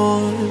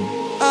gone.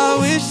 I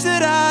wish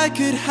that I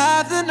could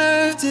have the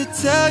nerve to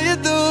tell you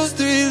those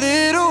three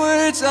little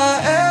words.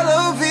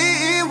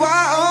 I-L-O-V-E-Y-O-U.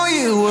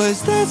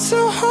 Was that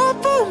so hard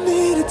for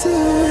me to do?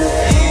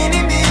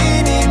 Eeny,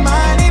 meeny,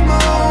 miny,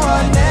 moe.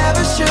 I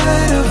never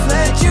should have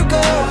let you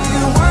go.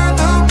 You were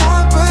the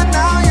one, but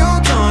now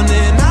you're gone,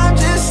 and I'm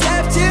just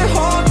left here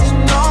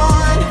holding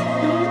on.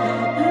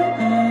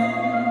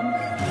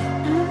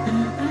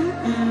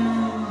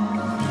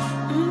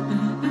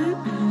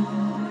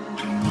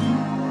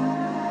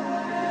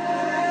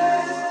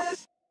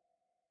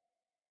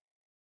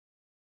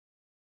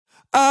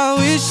 I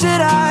wish that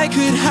I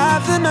could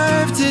have the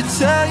nerve to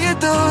tell you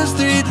those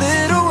three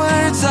little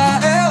words.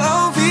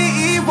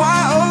 I-L-O-V-E-Y-O-U.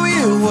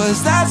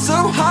 Was that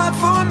so hard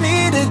for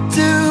me to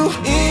do?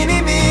 Eeny,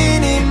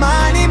 meeny,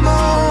 miny,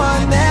 moe.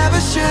 I never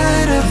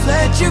should have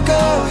let you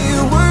go.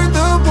 You were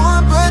the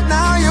one, but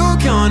now you're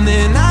gone,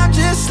 and I'm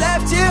just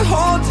left here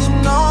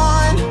holding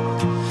on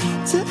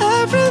to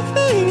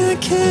everything I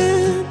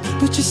can,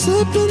 but but you're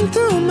slipping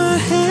through my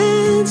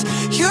hands.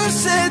 You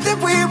said that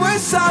we were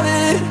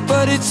solid,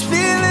 but it's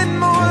feeling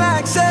more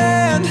like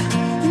sand.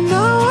 And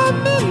now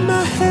I'm in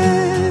my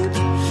head,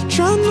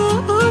 trying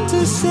to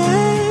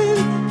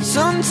understand.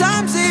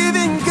 Sometimes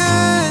even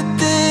good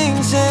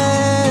things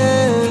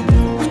end.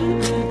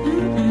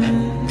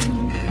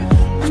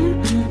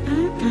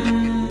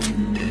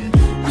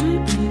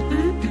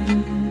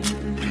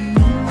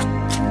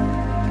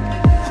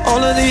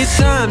 All of these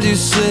times you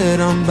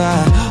said I'm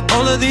by,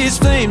 all of these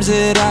flames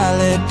that I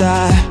let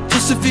die.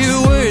 Just a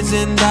few words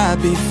and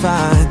I'd be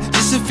fine.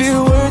 Just a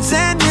few words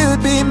and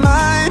you'd be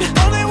mine.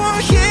 All I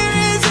want here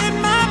is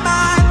in my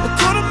mind. A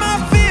quarter of my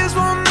fears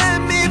won't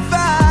let me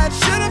fight.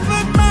 Should've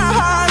put my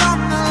heart on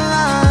the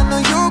line.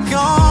 Now you're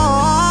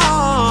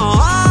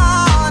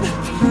gone.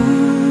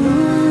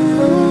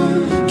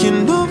 Can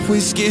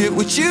always get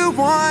what you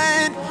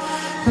want.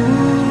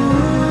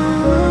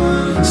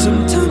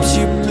 Sometimes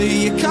you play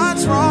your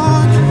cards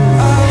wrong. I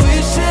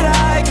wish that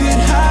I could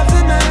have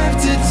the nerve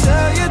to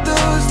tell you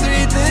those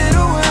three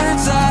little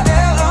words.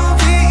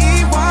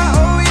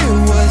 I-L-O-V-E-Y-O-U.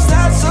 Was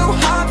that so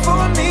hard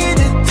for me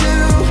to do?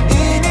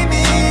 Eeny,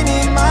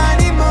 meeny,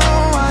 miny, mo.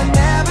 I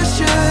never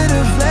should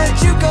have let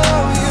you go.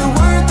 You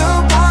were the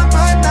one,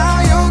 but now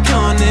you're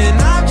gone, and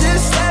I'm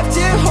just left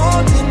here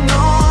holding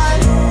on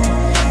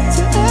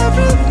to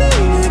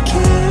everything I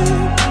can,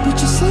 but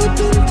you're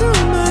slipping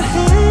through my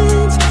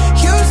hands.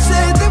 You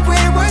said that we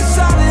were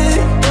solid,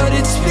 but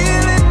it's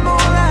feeling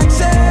more like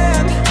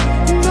sand.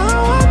 Now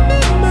I'm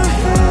in my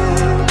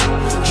head,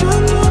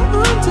 trying to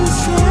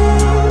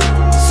understand.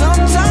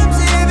 Sometimes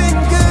even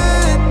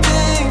good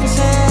things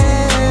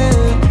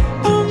end.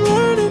 I'm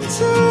learning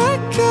to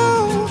let go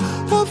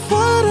of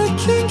what I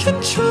can't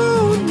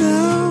control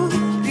now.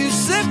 You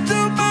slipped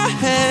through my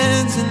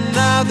hands and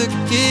now they're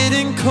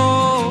getting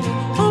cold.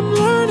 I'm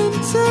learning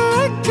to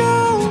let go,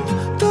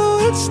 though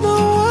it's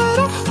not what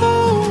I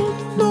hold.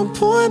 No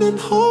point in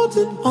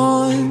holding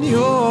on,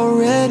 you're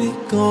already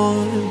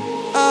gone.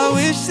 I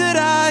wish that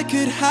I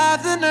could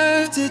have the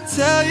nerve to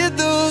tell you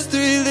those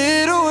three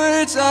little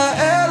words.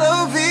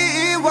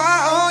 I-L-O-V-E-Y-O-U.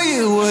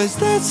 Was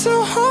that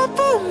so hard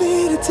for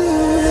me to do?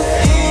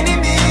 Eeny,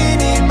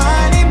 meeny,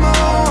 miny, mo.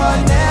 I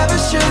never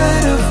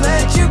should have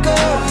let you go.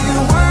 You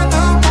were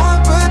the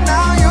one, but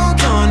now you're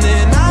gone,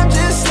 and I'm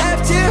just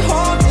left here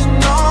holding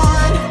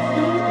on.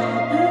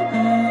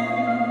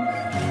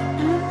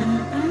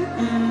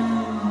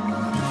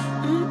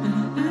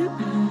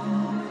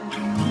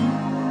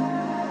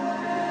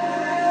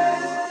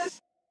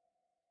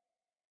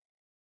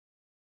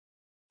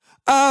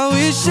 I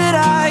wish that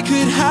I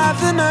could have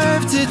the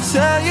nerve to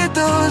tell you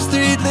those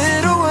three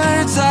little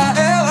words.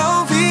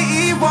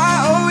 I-L-O-V-E-Y-O-U.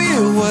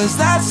 Was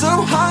that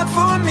so hard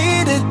for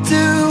me to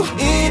do?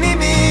 Eeny,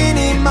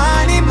 meeny,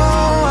 miny, mo.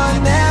 I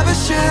never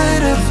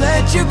should have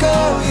let you go.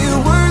 You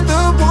were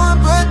the one,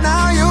 but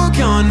now you're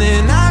gone,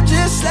 and I'm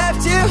just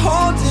left here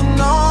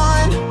holding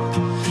on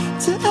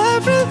to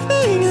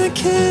everything I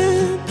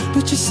can,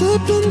 but you're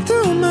slipping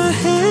through my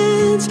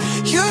hands.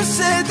 You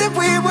said that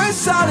we were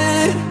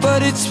solid,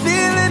 but it's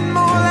feeling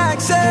more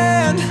like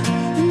sand.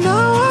 And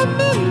now I'm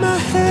in my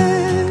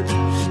head,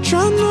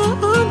 trying to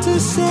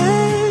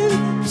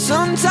understand.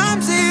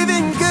 Sometimes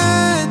even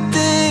good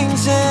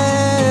things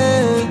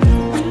end.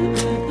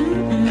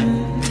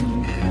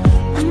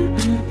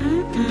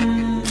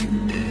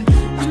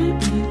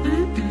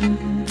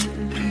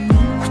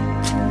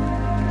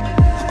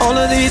 All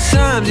of these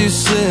times you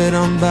said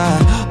I'm by,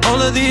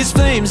 all of these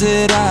flames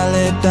that I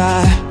let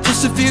die.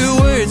 Just a few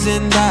words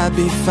and I'd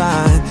be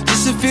fine.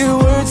 Just a few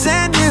words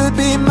and you'd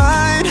be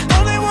mine.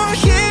 All I want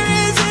here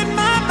is in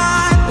my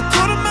mind. A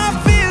quarter of my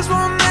fears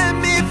won't let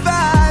me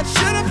fight.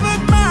 Should've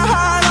put my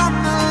heart on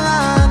the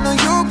line. Now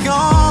you're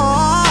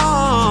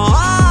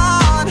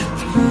gone.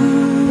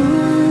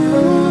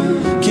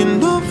 Can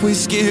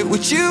always get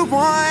what you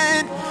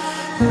want.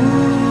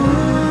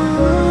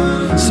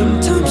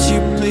 Sometimes you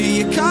play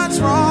your cards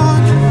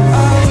wrong. I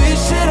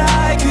wish that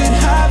I could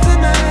have the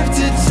nerve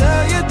to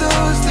tell you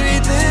those three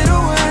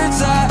little words.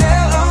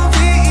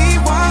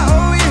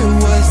 I-L-O-V-E-Y-O-U.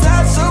 Was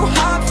that so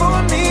hard for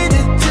me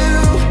to do?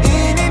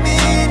 Eeny,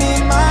 meeny,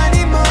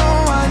 miny, mo.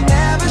 I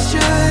never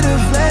should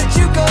have let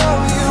you go.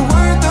 You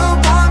were the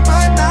one,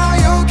 but now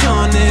you're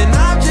gone, and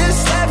I'm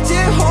just left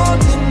here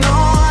holding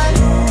on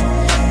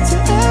to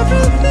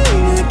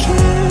everything I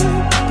can,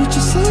 but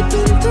you're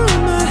slipping through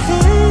my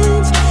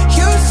hands.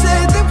 You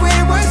said that we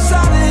were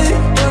solid,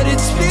 but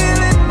it's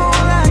feeling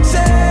more like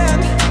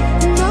sand.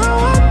 Now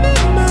I'm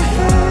in my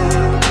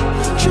head,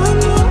 trying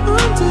to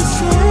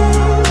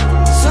understand.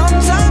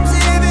 Sometimes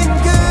even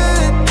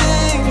good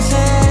things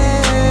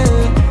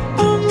end.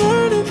 I'm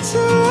learning to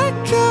let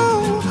go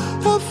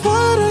of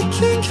what I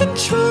can't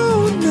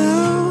control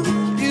now.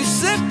 You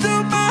slipped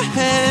through my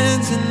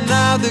hands and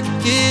now they're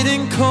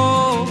getting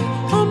cold.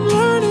 I'm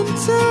learning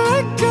to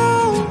let go,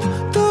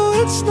 though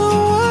it's not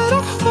what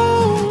I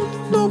hold.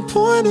 No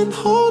point in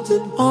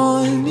holding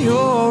on, you're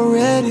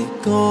already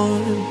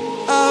gone.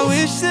 I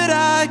wish that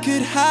I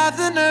could have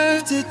the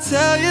nerve to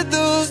tell you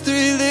those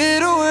three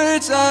little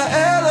words.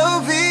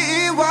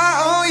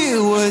 I-L-O-V-E-Y-O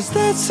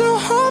that so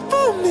hard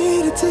for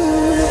me to do?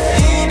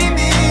 Eeny,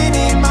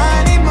 meeny,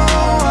 miny, moe,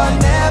 I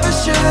never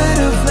should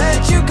have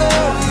let you go.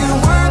 You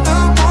were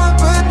the one,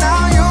 but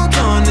now you're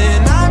gone,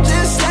 and I'm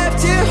just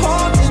left here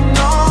holding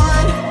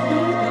on.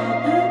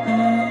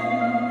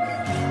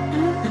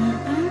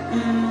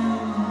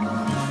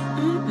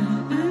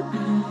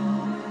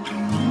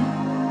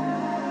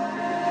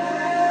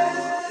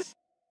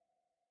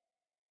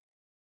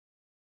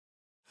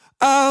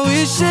 I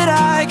wish that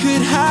I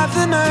could have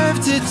the nerve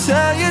to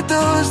tell you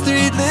those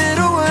three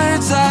little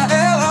words.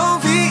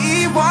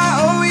 I-L-O-V-E-Y-O-U.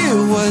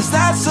 Was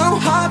that so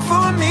hard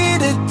for me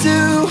to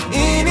do?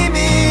 Eeny,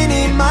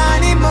 meeny,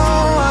 miny,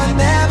 moe, I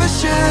never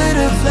should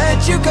have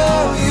let you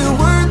go. You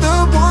were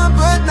the one,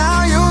 but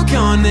now you're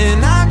gone,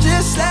 and I'm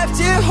just left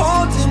here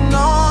holding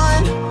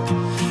on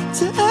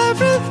to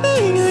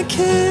everything I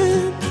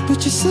can,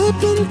 but you're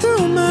slipping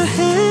through my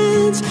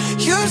hands.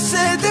 You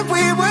said that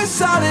we were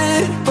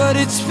solid, but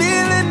it's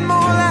feeling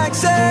more like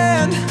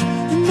sand.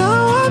 And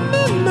now I'm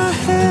in my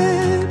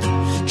head,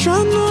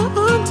 trying to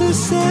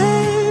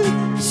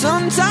understand.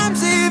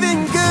 Sometimes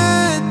even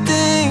good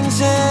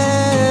things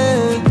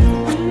end.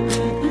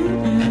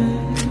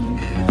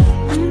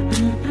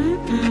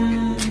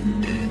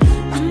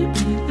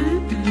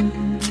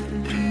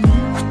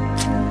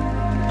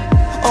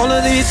 All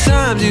of these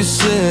times you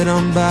said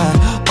I'm by,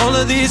 all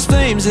of these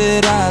flames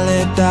that I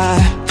let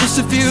die. Just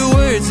a few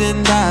words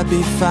and I'd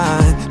be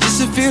fine.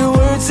 Just a few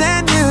words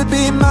and you'd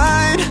be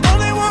mine. All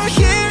they want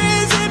here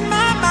is in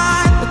my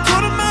mind. A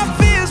quarter of my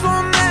fears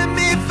won't let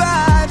me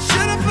fight.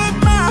 Should've put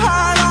my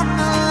heart on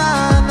the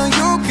line. Now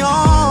you're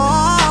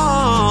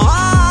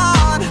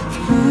gone.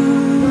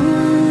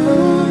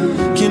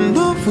 Can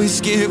always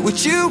get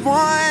what you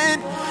want.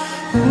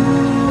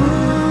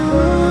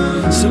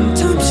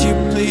 Sometimes you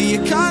play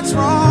your cards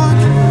wrong. I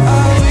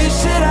wish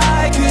that I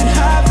could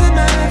have the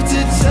nerve to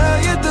tell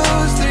you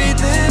those three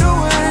little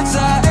words.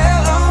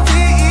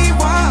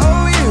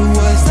 I-L-O-V-E-Y-O-U.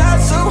 Was that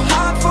so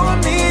hard for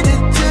me to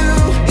do?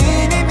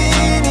 Eeny,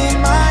 meeny,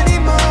 miny,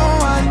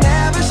 moe, I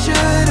never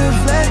should have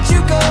let you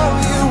go.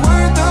 You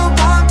were the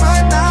one,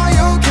 but now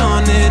you're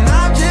gone, and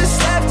I'm just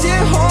left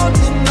here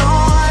holding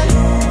on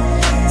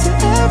to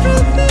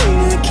everything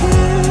I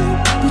can,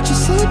 but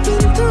you're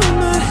slipping through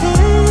my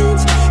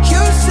hands.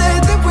 You said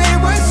that we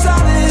were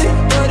solid,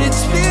 but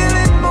it's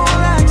feeling more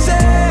like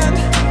sand.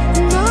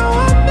 And now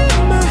I'm in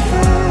my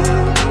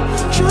head,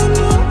 trying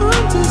to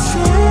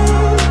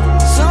understand.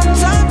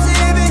 Sometimes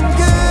even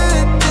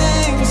good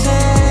things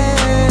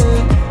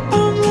end.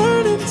 I'm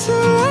learning to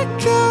let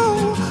go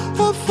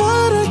of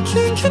what I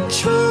can't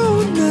control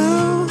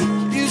now.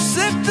 You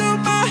slipped through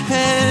my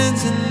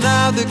hands and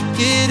now they're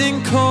getting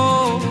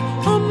cold.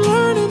 I'm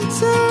learning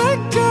to let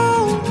go,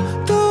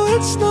 though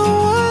it's not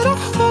what I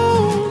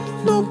hold.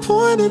 No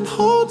point in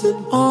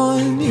holding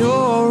on, you're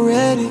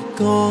already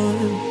gone.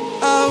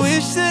 I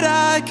wish that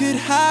I could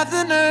have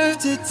the nerve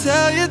to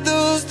tell you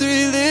those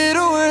three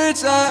little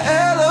words.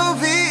 I-L-O-V-E-Y-O-U.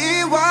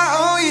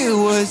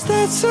 Was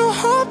that so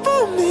hard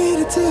for me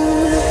to do?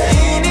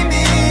 Eeny,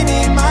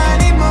 meeny,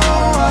 miny,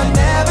 moe, I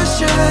never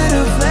should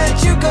have let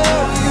you go.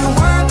 You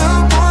were the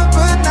one,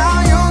 but now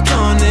you're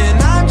gone, and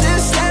I'm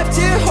just left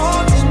here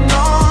holding on.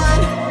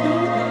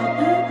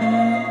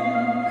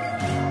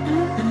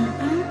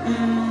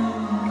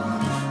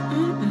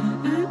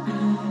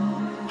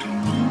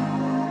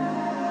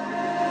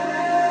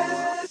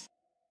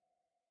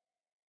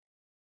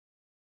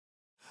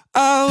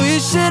 I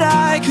wish that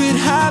I could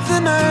have the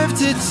nerve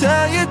to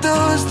tell you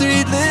those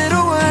three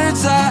little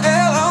words.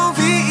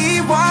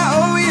 I-L-O-V-E-Y-O-U.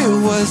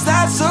 Was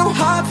that so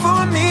hard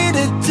for me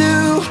to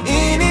do?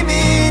 Eeny,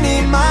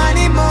 meeny,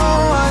 miny, moe,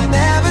 I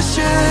never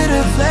should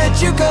have let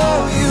you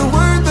go. You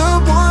were the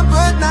one,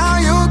 but now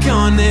you're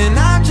gone, and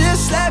I'm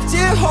just left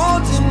here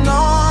holding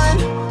on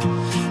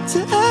to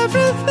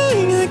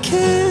everything I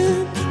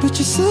can, but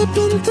you're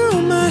slipping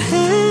through my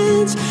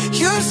hands.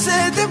 You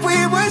said that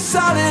we were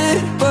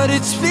solid, but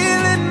it's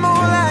feeling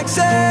more like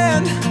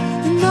sand.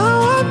 And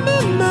now I'm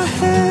in my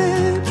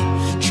head,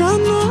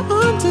 trying to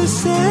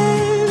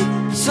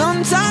understand.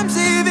 Sometimes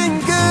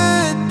even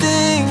good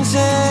things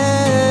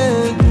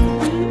end.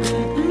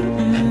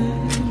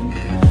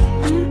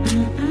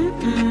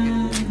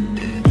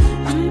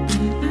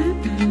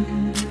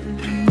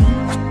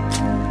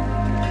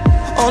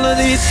 All of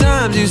these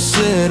times you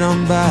said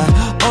I'm by,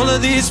 all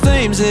of these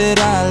flames that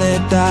I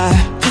let die.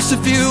 Just a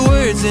few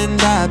words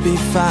and I'd be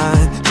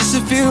fine. Just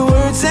a few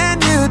words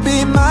and you'd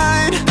be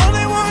mine. All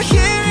they want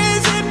here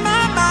is in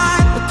my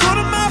mind. A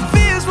quarter of my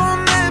fears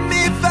won't let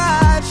me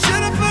fight.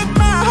 Should've put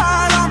my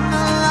heart on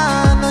the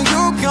line. Now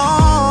you're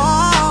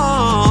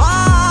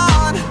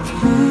gone.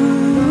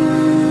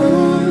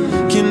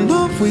 Can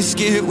always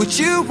get what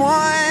you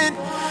want.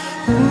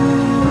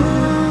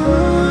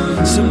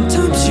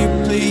 Sometimes you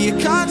play your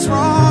cards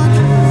wrong. I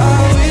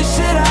wish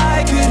that I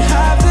could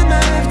have the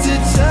nerve to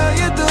tell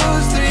you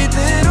those three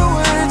little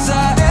words.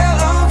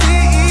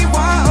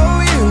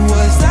 I-L-O-V-E-Y-O-U.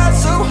 Was that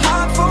so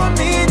hard for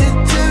me to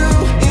do?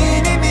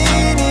 Eeny,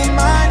 meeny,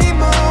 miny,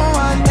 moe, I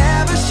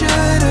never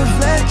should have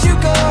let you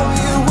go.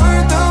 You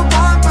were the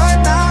one, but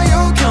now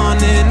you're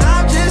gone,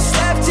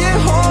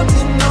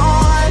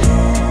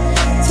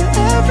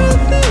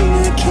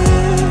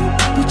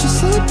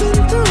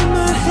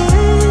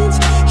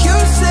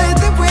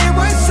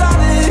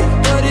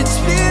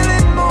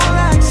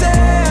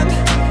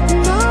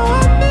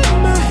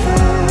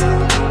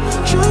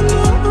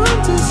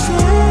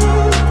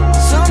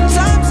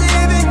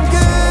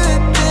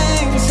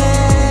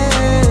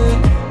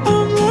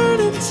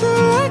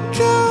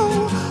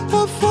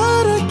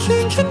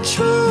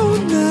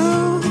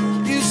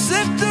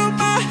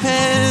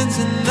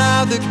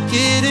 they're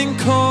getting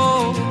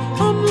cold.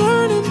 I'm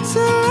learning to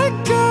let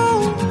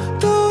go,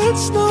 though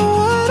it's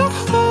nowhere to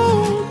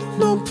hold.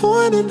 No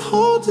point in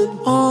holding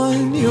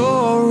on, you're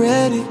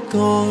already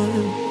gone.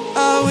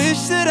 I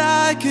wish that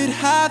I could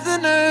have the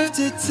nerve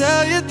to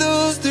tell you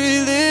those three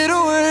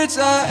little words,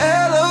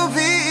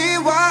 I-L-O-V-E-Y-O-U.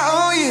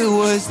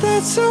 Was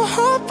that so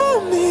hard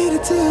for me to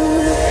do?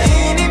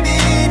 Eeny,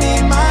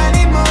 meeny,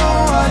 miny,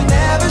 moe, I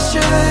never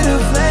should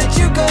have let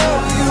you go.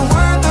 You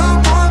were the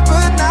one,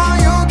 but now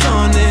you're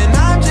gone, and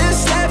I'm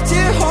just left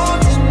here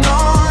holding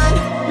on.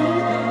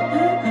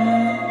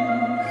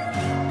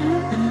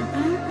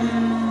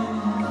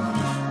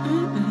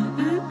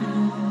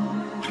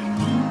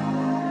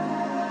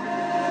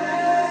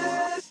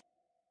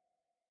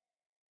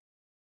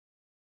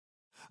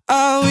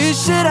 I wish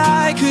that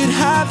I could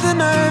have the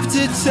nerve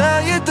to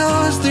tell you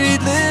those three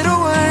little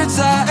words,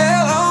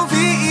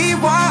 I-L-O-V-E-Y-O-U.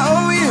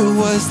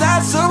 Was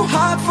that so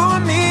hard for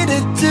me to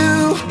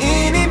do?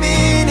 Eeny,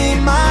 meeny,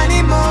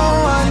 miny,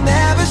 moe, I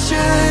never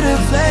should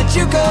have let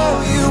you go.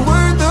 You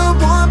were the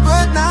one,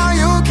 but now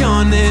you're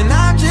gone, and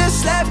I'm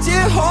just left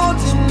here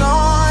holding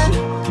on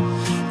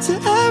to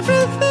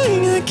everything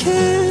I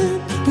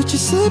can, but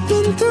you're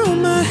slipping through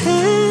my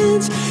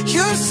hands.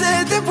 You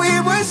said that we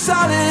were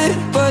solid,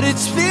 but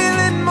it's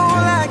feeling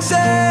more like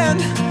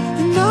sand.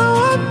 And now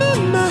I'm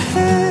in my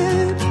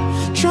head,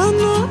 trying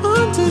to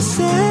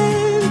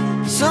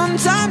understand.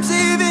 Sometimes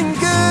even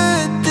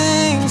good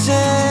things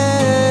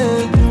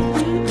end.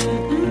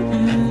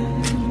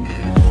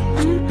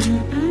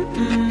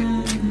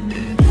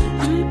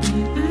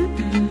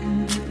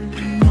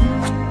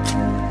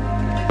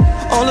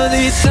 All of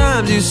these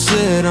times you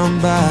said I'm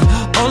by,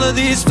 all of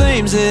these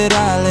flames that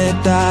I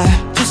let die.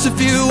 Just a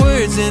few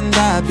words and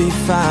I'd be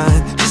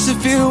fine. Just a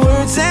few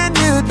words and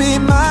you'd be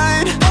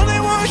mine. All they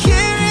want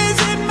here is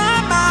in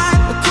my mind.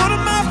 A quarter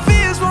of my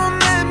fears won't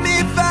let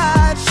me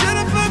fight.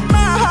 Should've put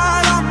my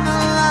heart on the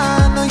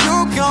line. Now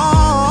you're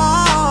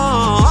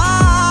gone.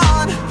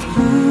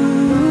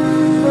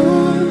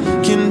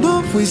 Can't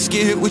always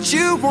get what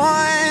you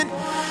want.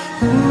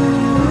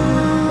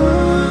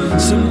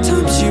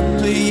 Sometimes you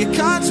play your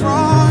cards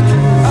wrong.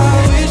 I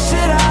wish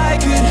that I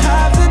could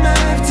have the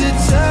nerve to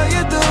tell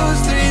you those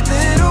three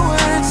little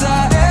words,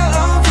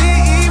 I-L-O-V-E-Y-O-U.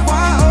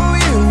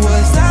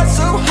 Was that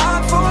so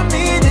hard for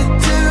me to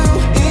do?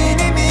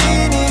 Eeny,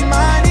 meeny,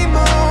 miny,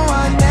 moe,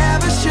 I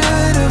never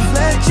should have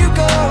let you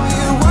go.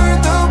 You were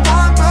the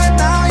one, but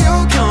now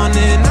you're gone,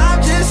 and I'm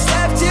just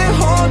left here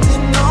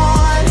holding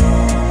on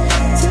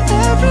to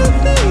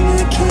everything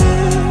I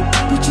can,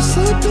 but you're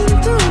slipping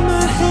through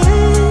my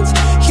hands.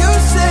 You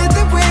said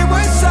that we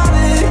were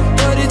solid,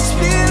 but it's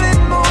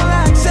feeling more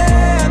like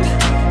sand.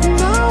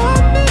 Now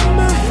I'm in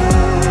my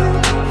head,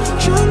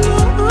 trying to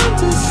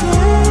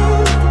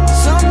understand.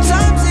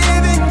 Sometimes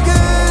even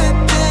good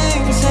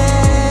things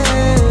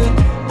end.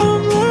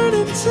 I'm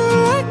learning to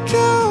let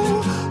go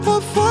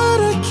of what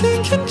I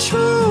can't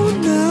control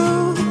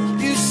now.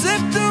 You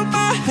slipped through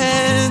my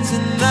hands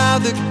and now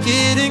they're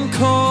getting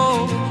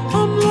cold.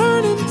 I'm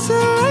learning to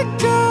let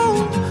go,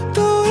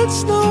 though it's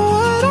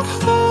nowhere to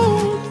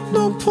hold.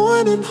 No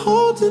point in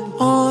holding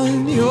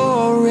on, you're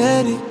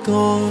already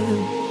gone.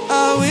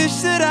 I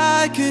wish that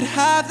I could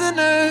have the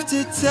nerve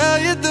to tell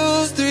you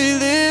those three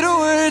little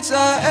words,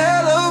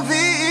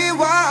 I-L-O-V-E-Y-O-U.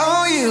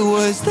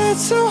 Was that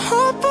so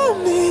hard for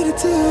me to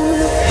do?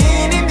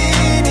 Eeny,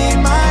 meeny,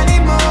 miny,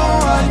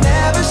 moe, I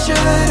never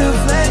should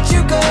have let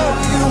you go.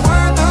 You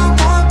were the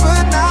one,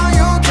 but now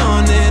you're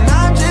gone, and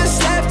I'm just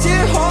left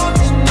here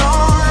holding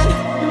on.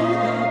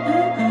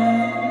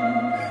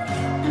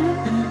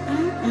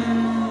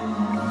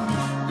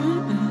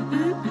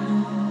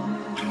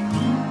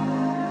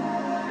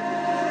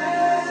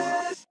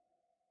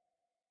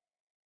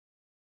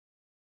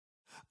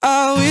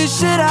 I wish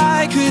that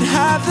I could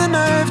have the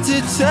nerve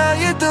to tell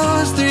you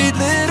those three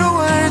little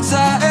words,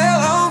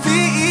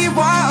 I-L-O-V-E-Y-O-U.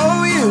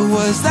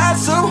 Was that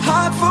so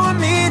hard for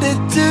me to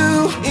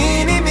do?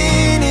 Eeny,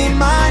 meeny,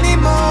 miny,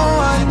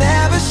 moe, I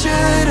never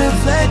should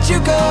have let you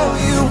go.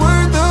 You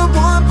were the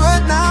one,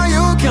 but now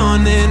you're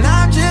gone, and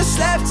I'm just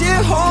left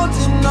here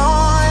holding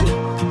on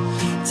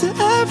to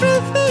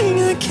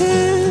everything I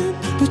can,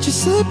 but you're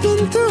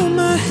slipping through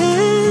my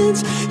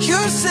hands. You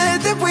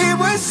said that we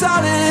were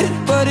solid,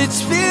 but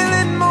it's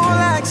feeling more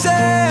like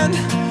sand.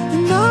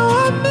 And now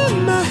I'm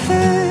in my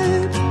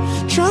head,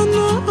 trying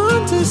to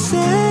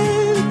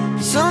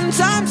understand.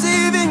 Sometimes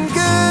even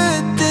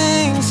good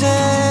things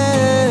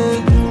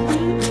end.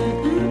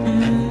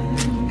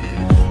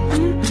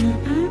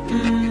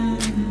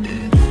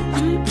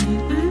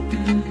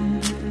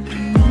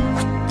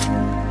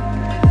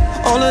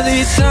 All of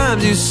these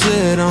times you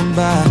said I'm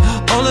by,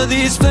 all of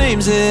these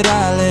flames that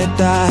I let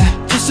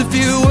die. Just a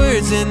few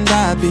words and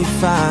I'd be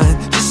fine.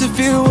 Just a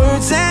few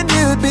words and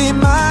you'd be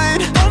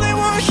mine. All they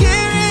want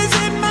here is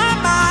in my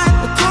mind.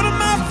 A quarter of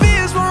my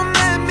fears won't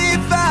let me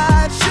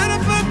fight.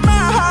 Should've put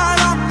my heart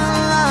on the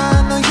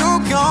line. Now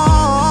you're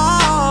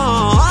gone.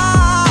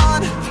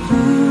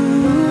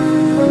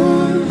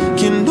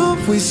 Can't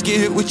always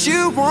get what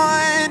you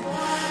want.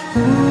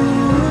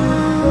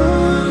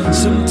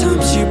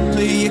 Sometimes you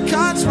play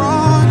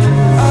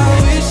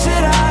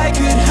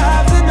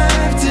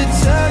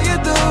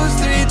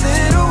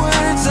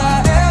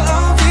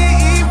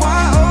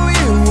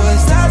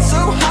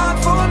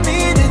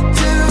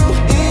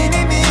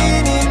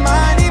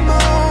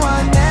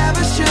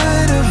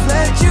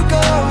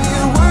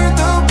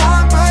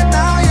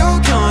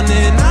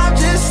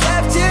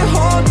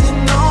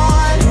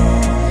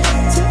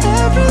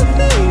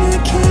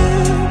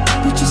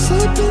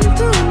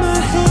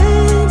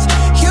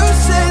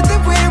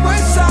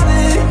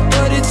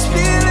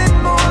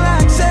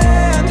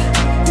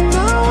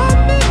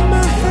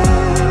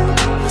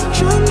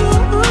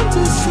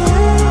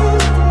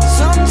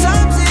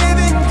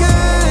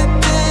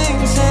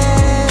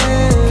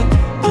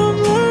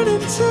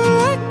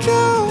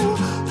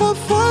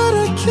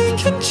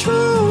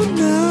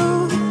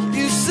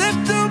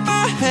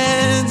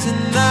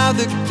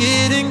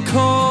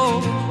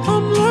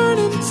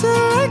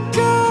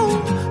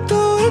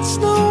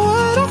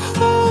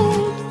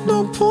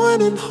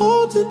point in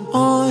holding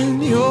on,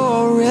 you're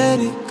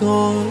already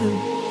gone.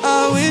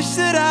 I wish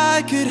that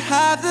I could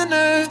have the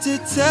nerve to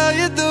tell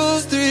you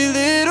those three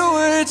little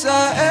words,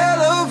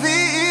 I-L-O-V-E-Y-O-U.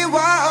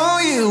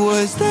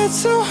 Was that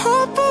so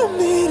hard for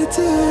me to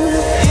do?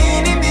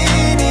 Eeny,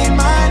 meeny,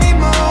 miny,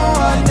 mo,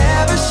 I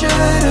never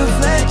should have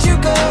let you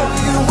go.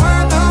 You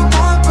were the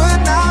one, but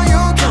now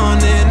you're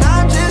gone, and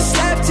I'm just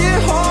left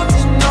here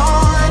holding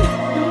on.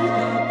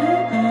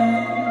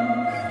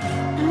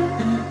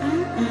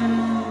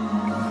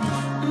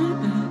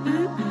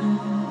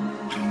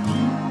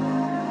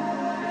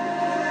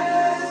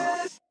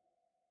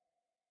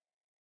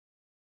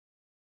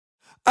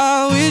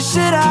 I wish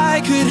that I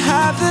could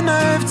have the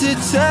nerve to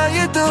tell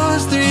you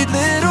those three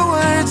little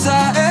words,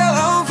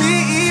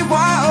 I-L-O-V-E-Y-O-U.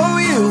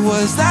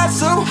 Was that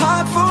so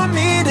hard for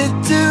me to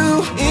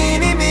do?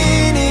 Eeny,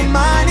 meeny,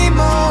 miny,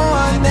 mo,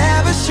 I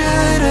never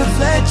should have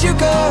let you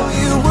go.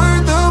 You were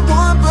the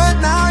one, but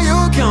now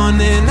you're gone,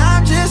 and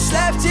I'm just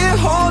left here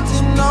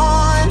holding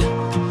on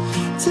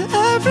to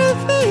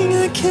everything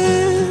I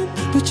can,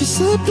 but you're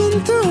slipping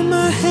through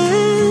my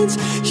hands.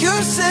 You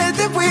said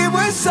that we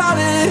were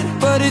solid,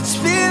 but it's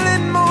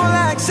feeling more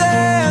like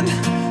sand.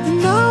 And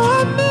now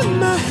I'm in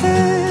my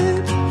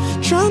head,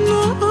 trying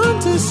to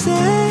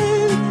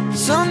understand.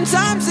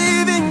 Sometimes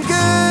even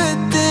good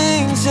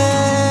things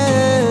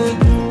end.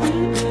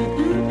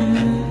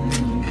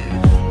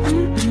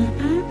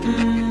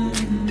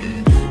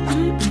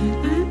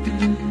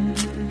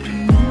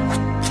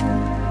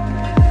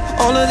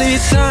 All of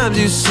these times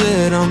you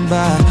said I'm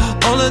by,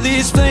 all of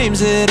these flames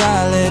that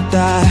I let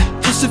die.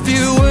 Just a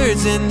few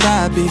words and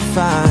I'd be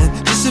fine.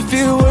 Just a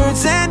few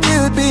words and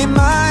you'd be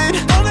mine.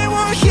 All I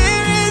want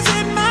here is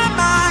in my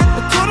mind.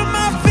 A quarter of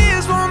my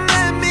fears won't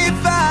let me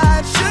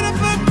fight. Should've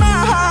put my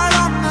heart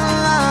on the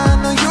line.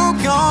 Now you're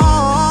gone.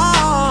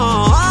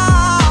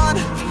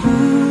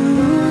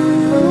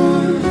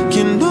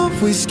 Can't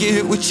always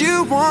get what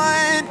you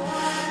want.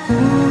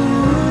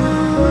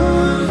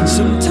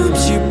 Sometimes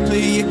you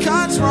play your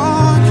cards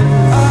wrong.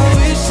 I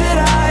wish that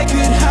I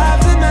could have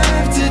the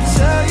nerve to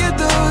tell you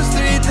those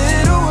three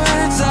little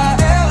words,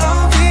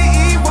 I-L-O-V-E-Y-O-U.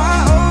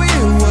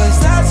 Was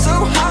that so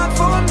hard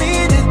for me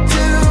to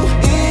do?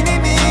 Eeny,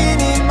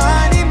 meeny,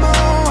 miny, mo,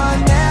 I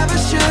never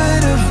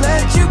should have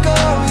let you go.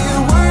 You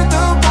were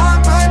the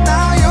one, but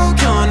now you're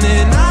gone,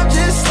 and I'm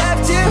just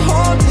left here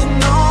holding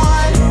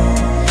on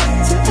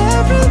to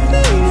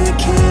everything I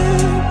can,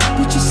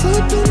 but you're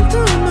slipping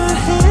through my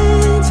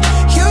hands.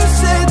 You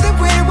said that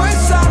we were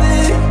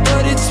solid,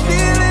 but it's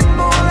feeling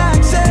more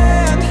like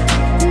sand.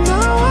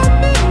 Now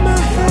I'm in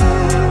my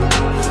head,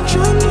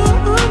 trying to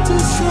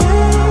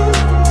understand.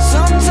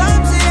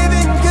 Sometimes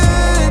even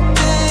good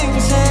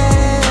things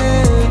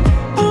end.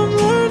 I'm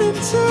learning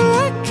to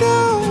let go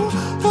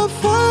of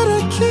what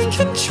I can't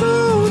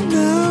control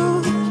now.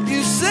 You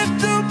slipped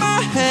through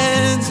my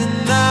hands and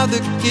now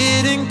they're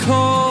getting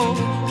cold.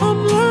 I'm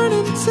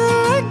learning to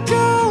let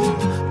go,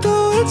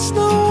 though it's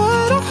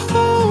nowhere to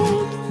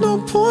hold. No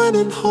point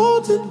in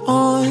holding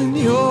on,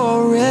 you're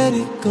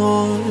already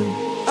gone.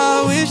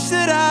 I wish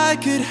that I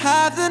could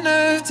have the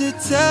nerve to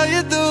tell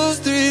you those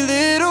three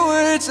little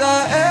words,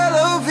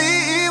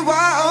 I-L-O-V-E-Y-O-U.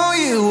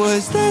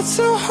 Was that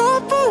so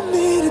hard for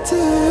me to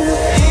do?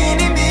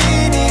 Eeny,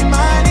 meeny,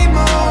 miny,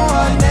 mo,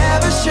 I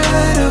never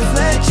should have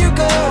let you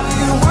go.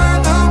 You were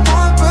the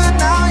one, but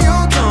now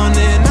you're gone,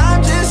 and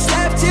I'm just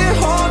left here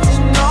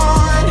holding on.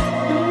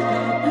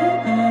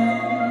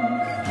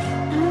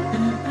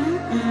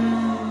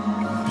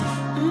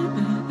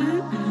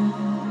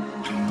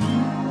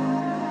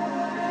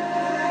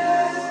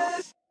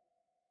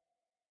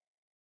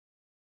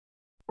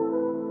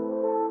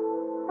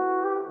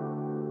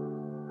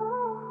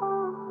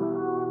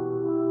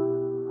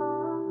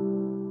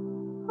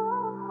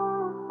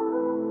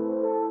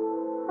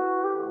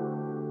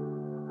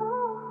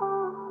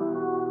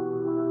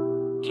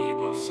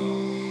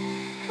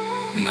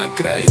 На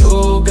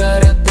краю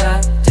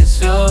города, где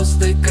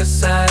звезды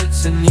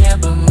касаются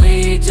неба,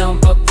 мы идем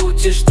по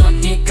пути, что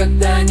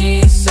никогда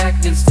не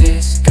иссякнет.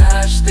 Здесь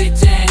каждый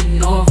день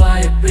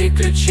новое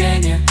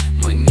приключение.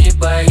 Мы не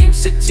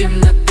боимся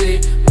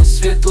темноты, мы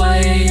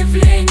светлое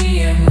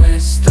явление. Мы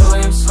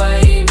строим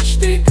свои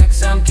мечты, как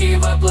замки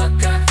в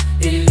облаках,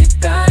 и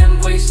летаем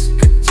ввысь,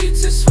 как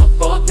птицы,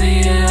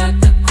 свободные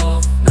от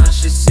оков.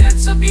 Наши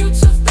сердца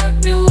бьются в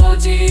такт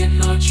мелодии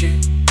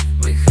ночи.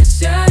 Мы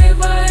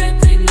хозяева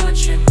этой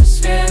ночи, мы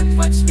свет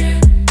во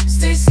тьме.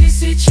 Здесь и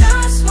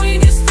сейчас мы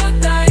не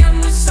страдаем,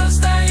 мы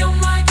создаем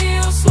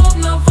магию,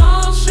 словно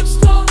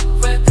волшебство.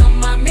 В этом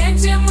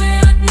моменте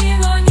мы одни,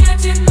 но не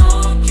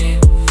одиноки.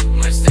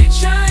 Мы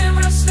встречаем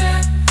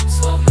рассвет,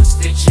 словно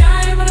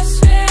встречаем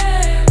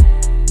рассвет.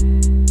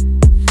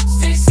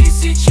 Здесь и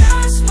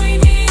сейчас мы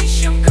не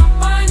ищем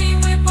компаний,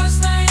 мы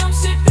познаем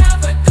себя.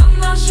 В этом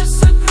наше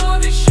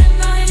сокровище,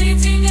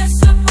 наедине с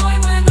собой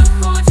мы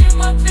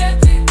находим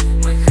ответы.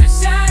 Мы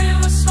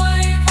хозяева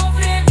своего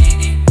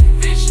времени,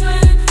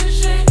 вечное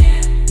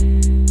движение.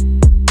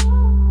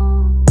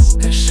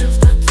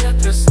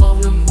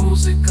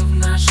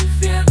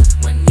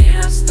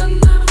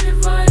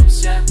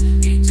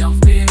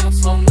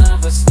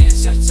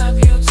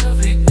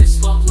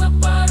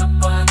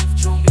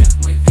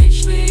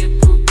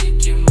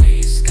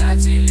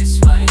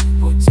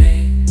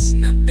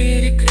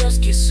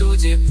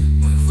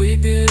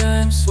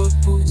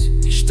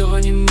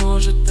 не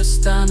может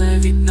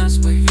остановить нас.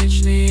 Мы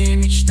вечные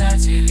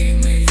мечтатели,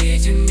 мы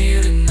видим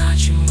мир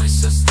иначе. Мы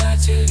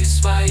создатели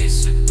своей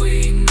судьбы,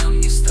 и нам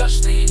не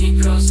страшны ни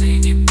грозы,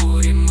 ни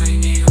бури. Мы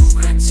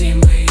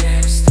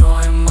неукротимые,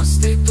 строим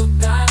мосты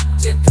туда,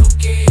 где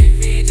другие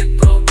видят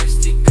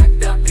пропасти.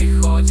 Когда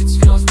приходит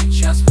звездный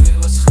час,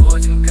 мы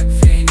восходим, как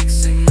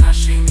фениксы.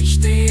 Наши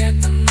мечты —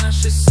 это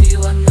наша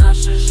сила,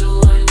 наше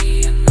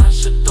желание,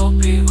 наше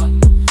топливо.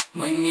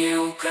 Мы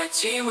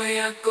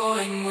неукротимый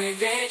огонь, мы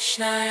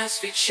вечная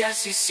свеча.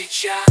 И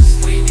сейчас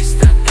мы не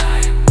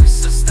страдаем, мы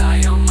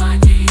создаем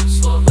магию,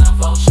 словно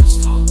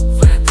волшебство.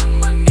 В этом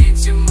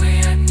моменте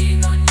мы одни,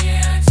 но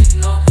не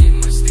одиноки.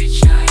 Мы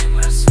встречаем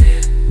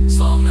рассвет,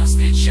 словно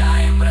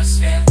встречаем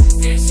рассвет.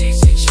 Здесь и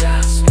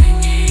сейчас мы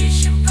не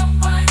ищем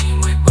компании,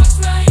 мы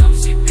познаем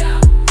себя.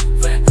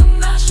 В этом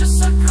наше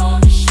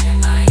сокровище,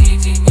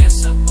 наедине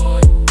с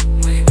собой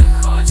мы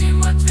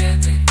находим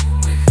ответы.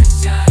 Мы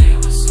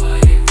хозяева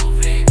своего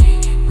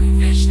времени, мы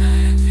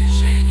вечное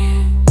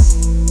движение.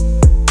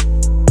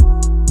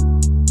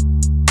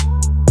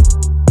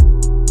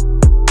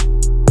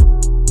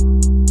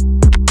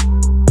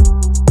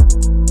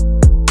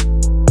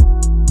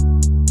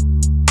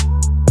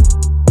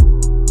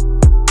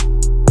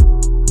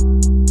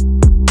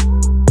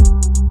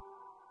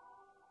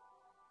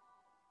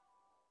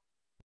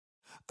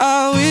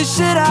 I wish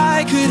that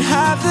I could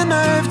have the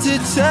nerve to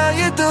tell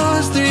you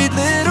those three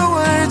little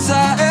words.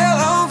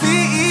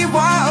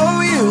 I-L-O-V-E-Y-O-U.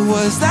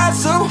 Was that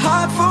so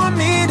hard for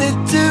me to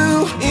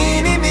do?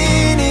 Eeny,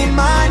 meeny,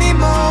 miny,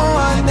 mo.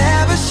 I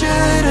never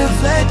should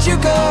have let you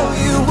go.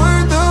 You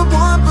were the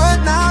one,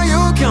 but now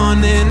you're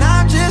gone, and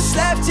I'm just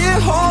left here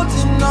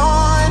holding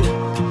on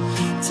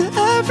to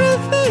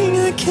everything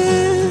I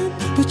can,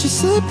 but you're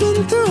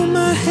slipping through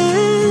my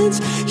hands.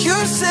 You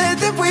said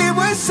that we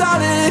were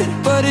solid,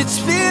 but it's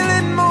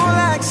feeling more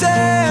like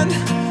sand.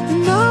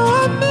 And now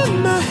I'm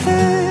in my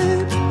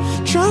head,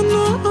 trying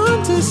to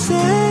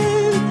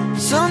understand.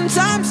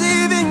 Sometimes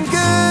even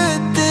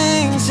good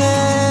things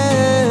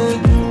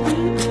end.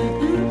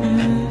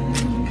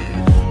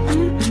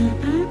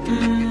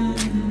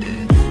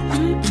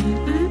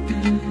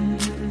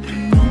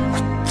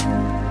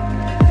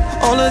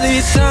 All of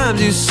these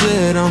times you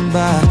said I'm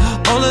by,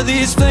 all of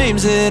these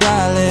flames that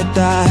I let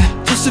die.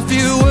 Just a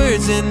few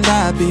words and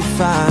I'd be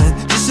fine.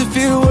 Just a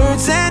few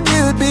words and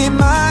you'd be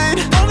mine.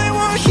 All they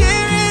want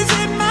here is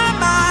in my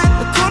mind.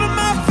 The cold of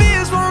my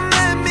fears won't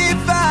let me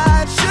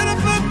fight.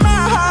 Should've put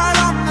my heart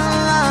on the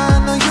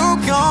line. Now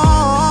you're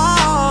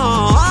gone.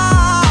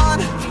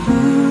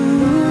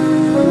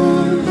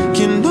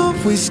 Can't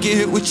always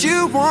get what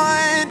you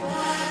want.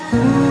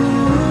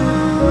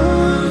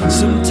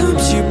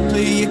 Sometimes you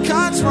play your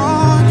cards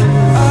wrong.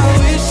 I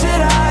wish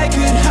that I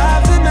could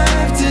have the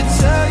nerve to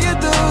tell you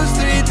those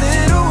three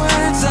little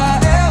words.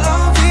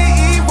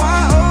 I-L-O-V-E-Y-O-U.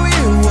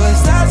 Was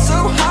that so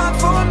hard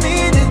for me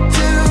to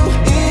do?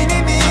 Eeny,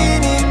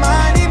 meeny,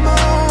 miny, mo.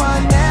 I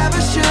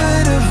never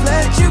should have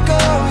let you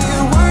go. You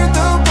were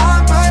the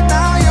one, but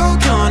now you're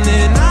gone,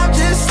 and I'm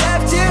just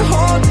left here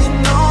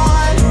holding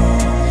on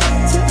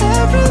to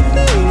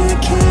everything I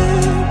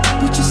can,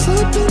 but you're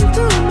slipping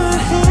through my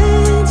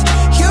hands.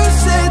 You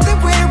said that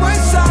we were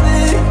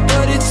solid,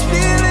 but it's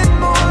feeling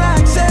more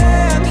like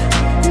sand.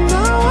 And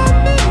now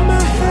I'm in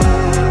my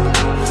head,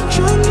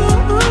 trying to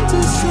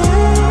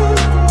understand.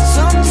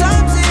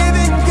 Sometimes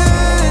even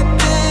good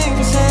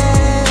things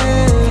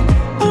end.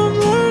 I'm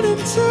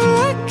learning to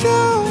let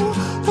go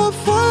of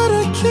what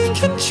I can't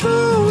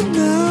control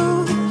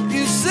now.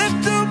 You slipped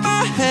through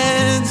my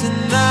hands and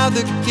now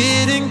they're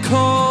getting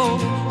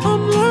cold.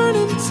 I'm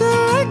learning to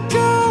let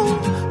go,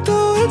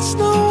 though it's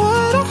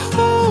nowhere to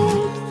hold.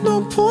 No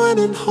point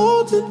in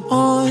holding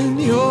on,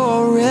 you're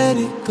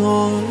already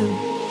gone.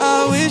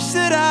 I wish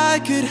that I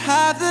could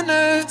have the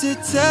nerve to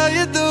tell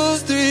you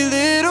those three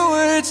little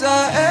words.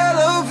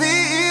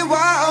 I-L-O-V-E-Y-O-U.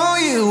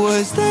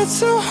 Was that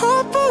so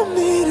hard for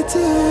me to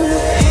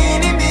do?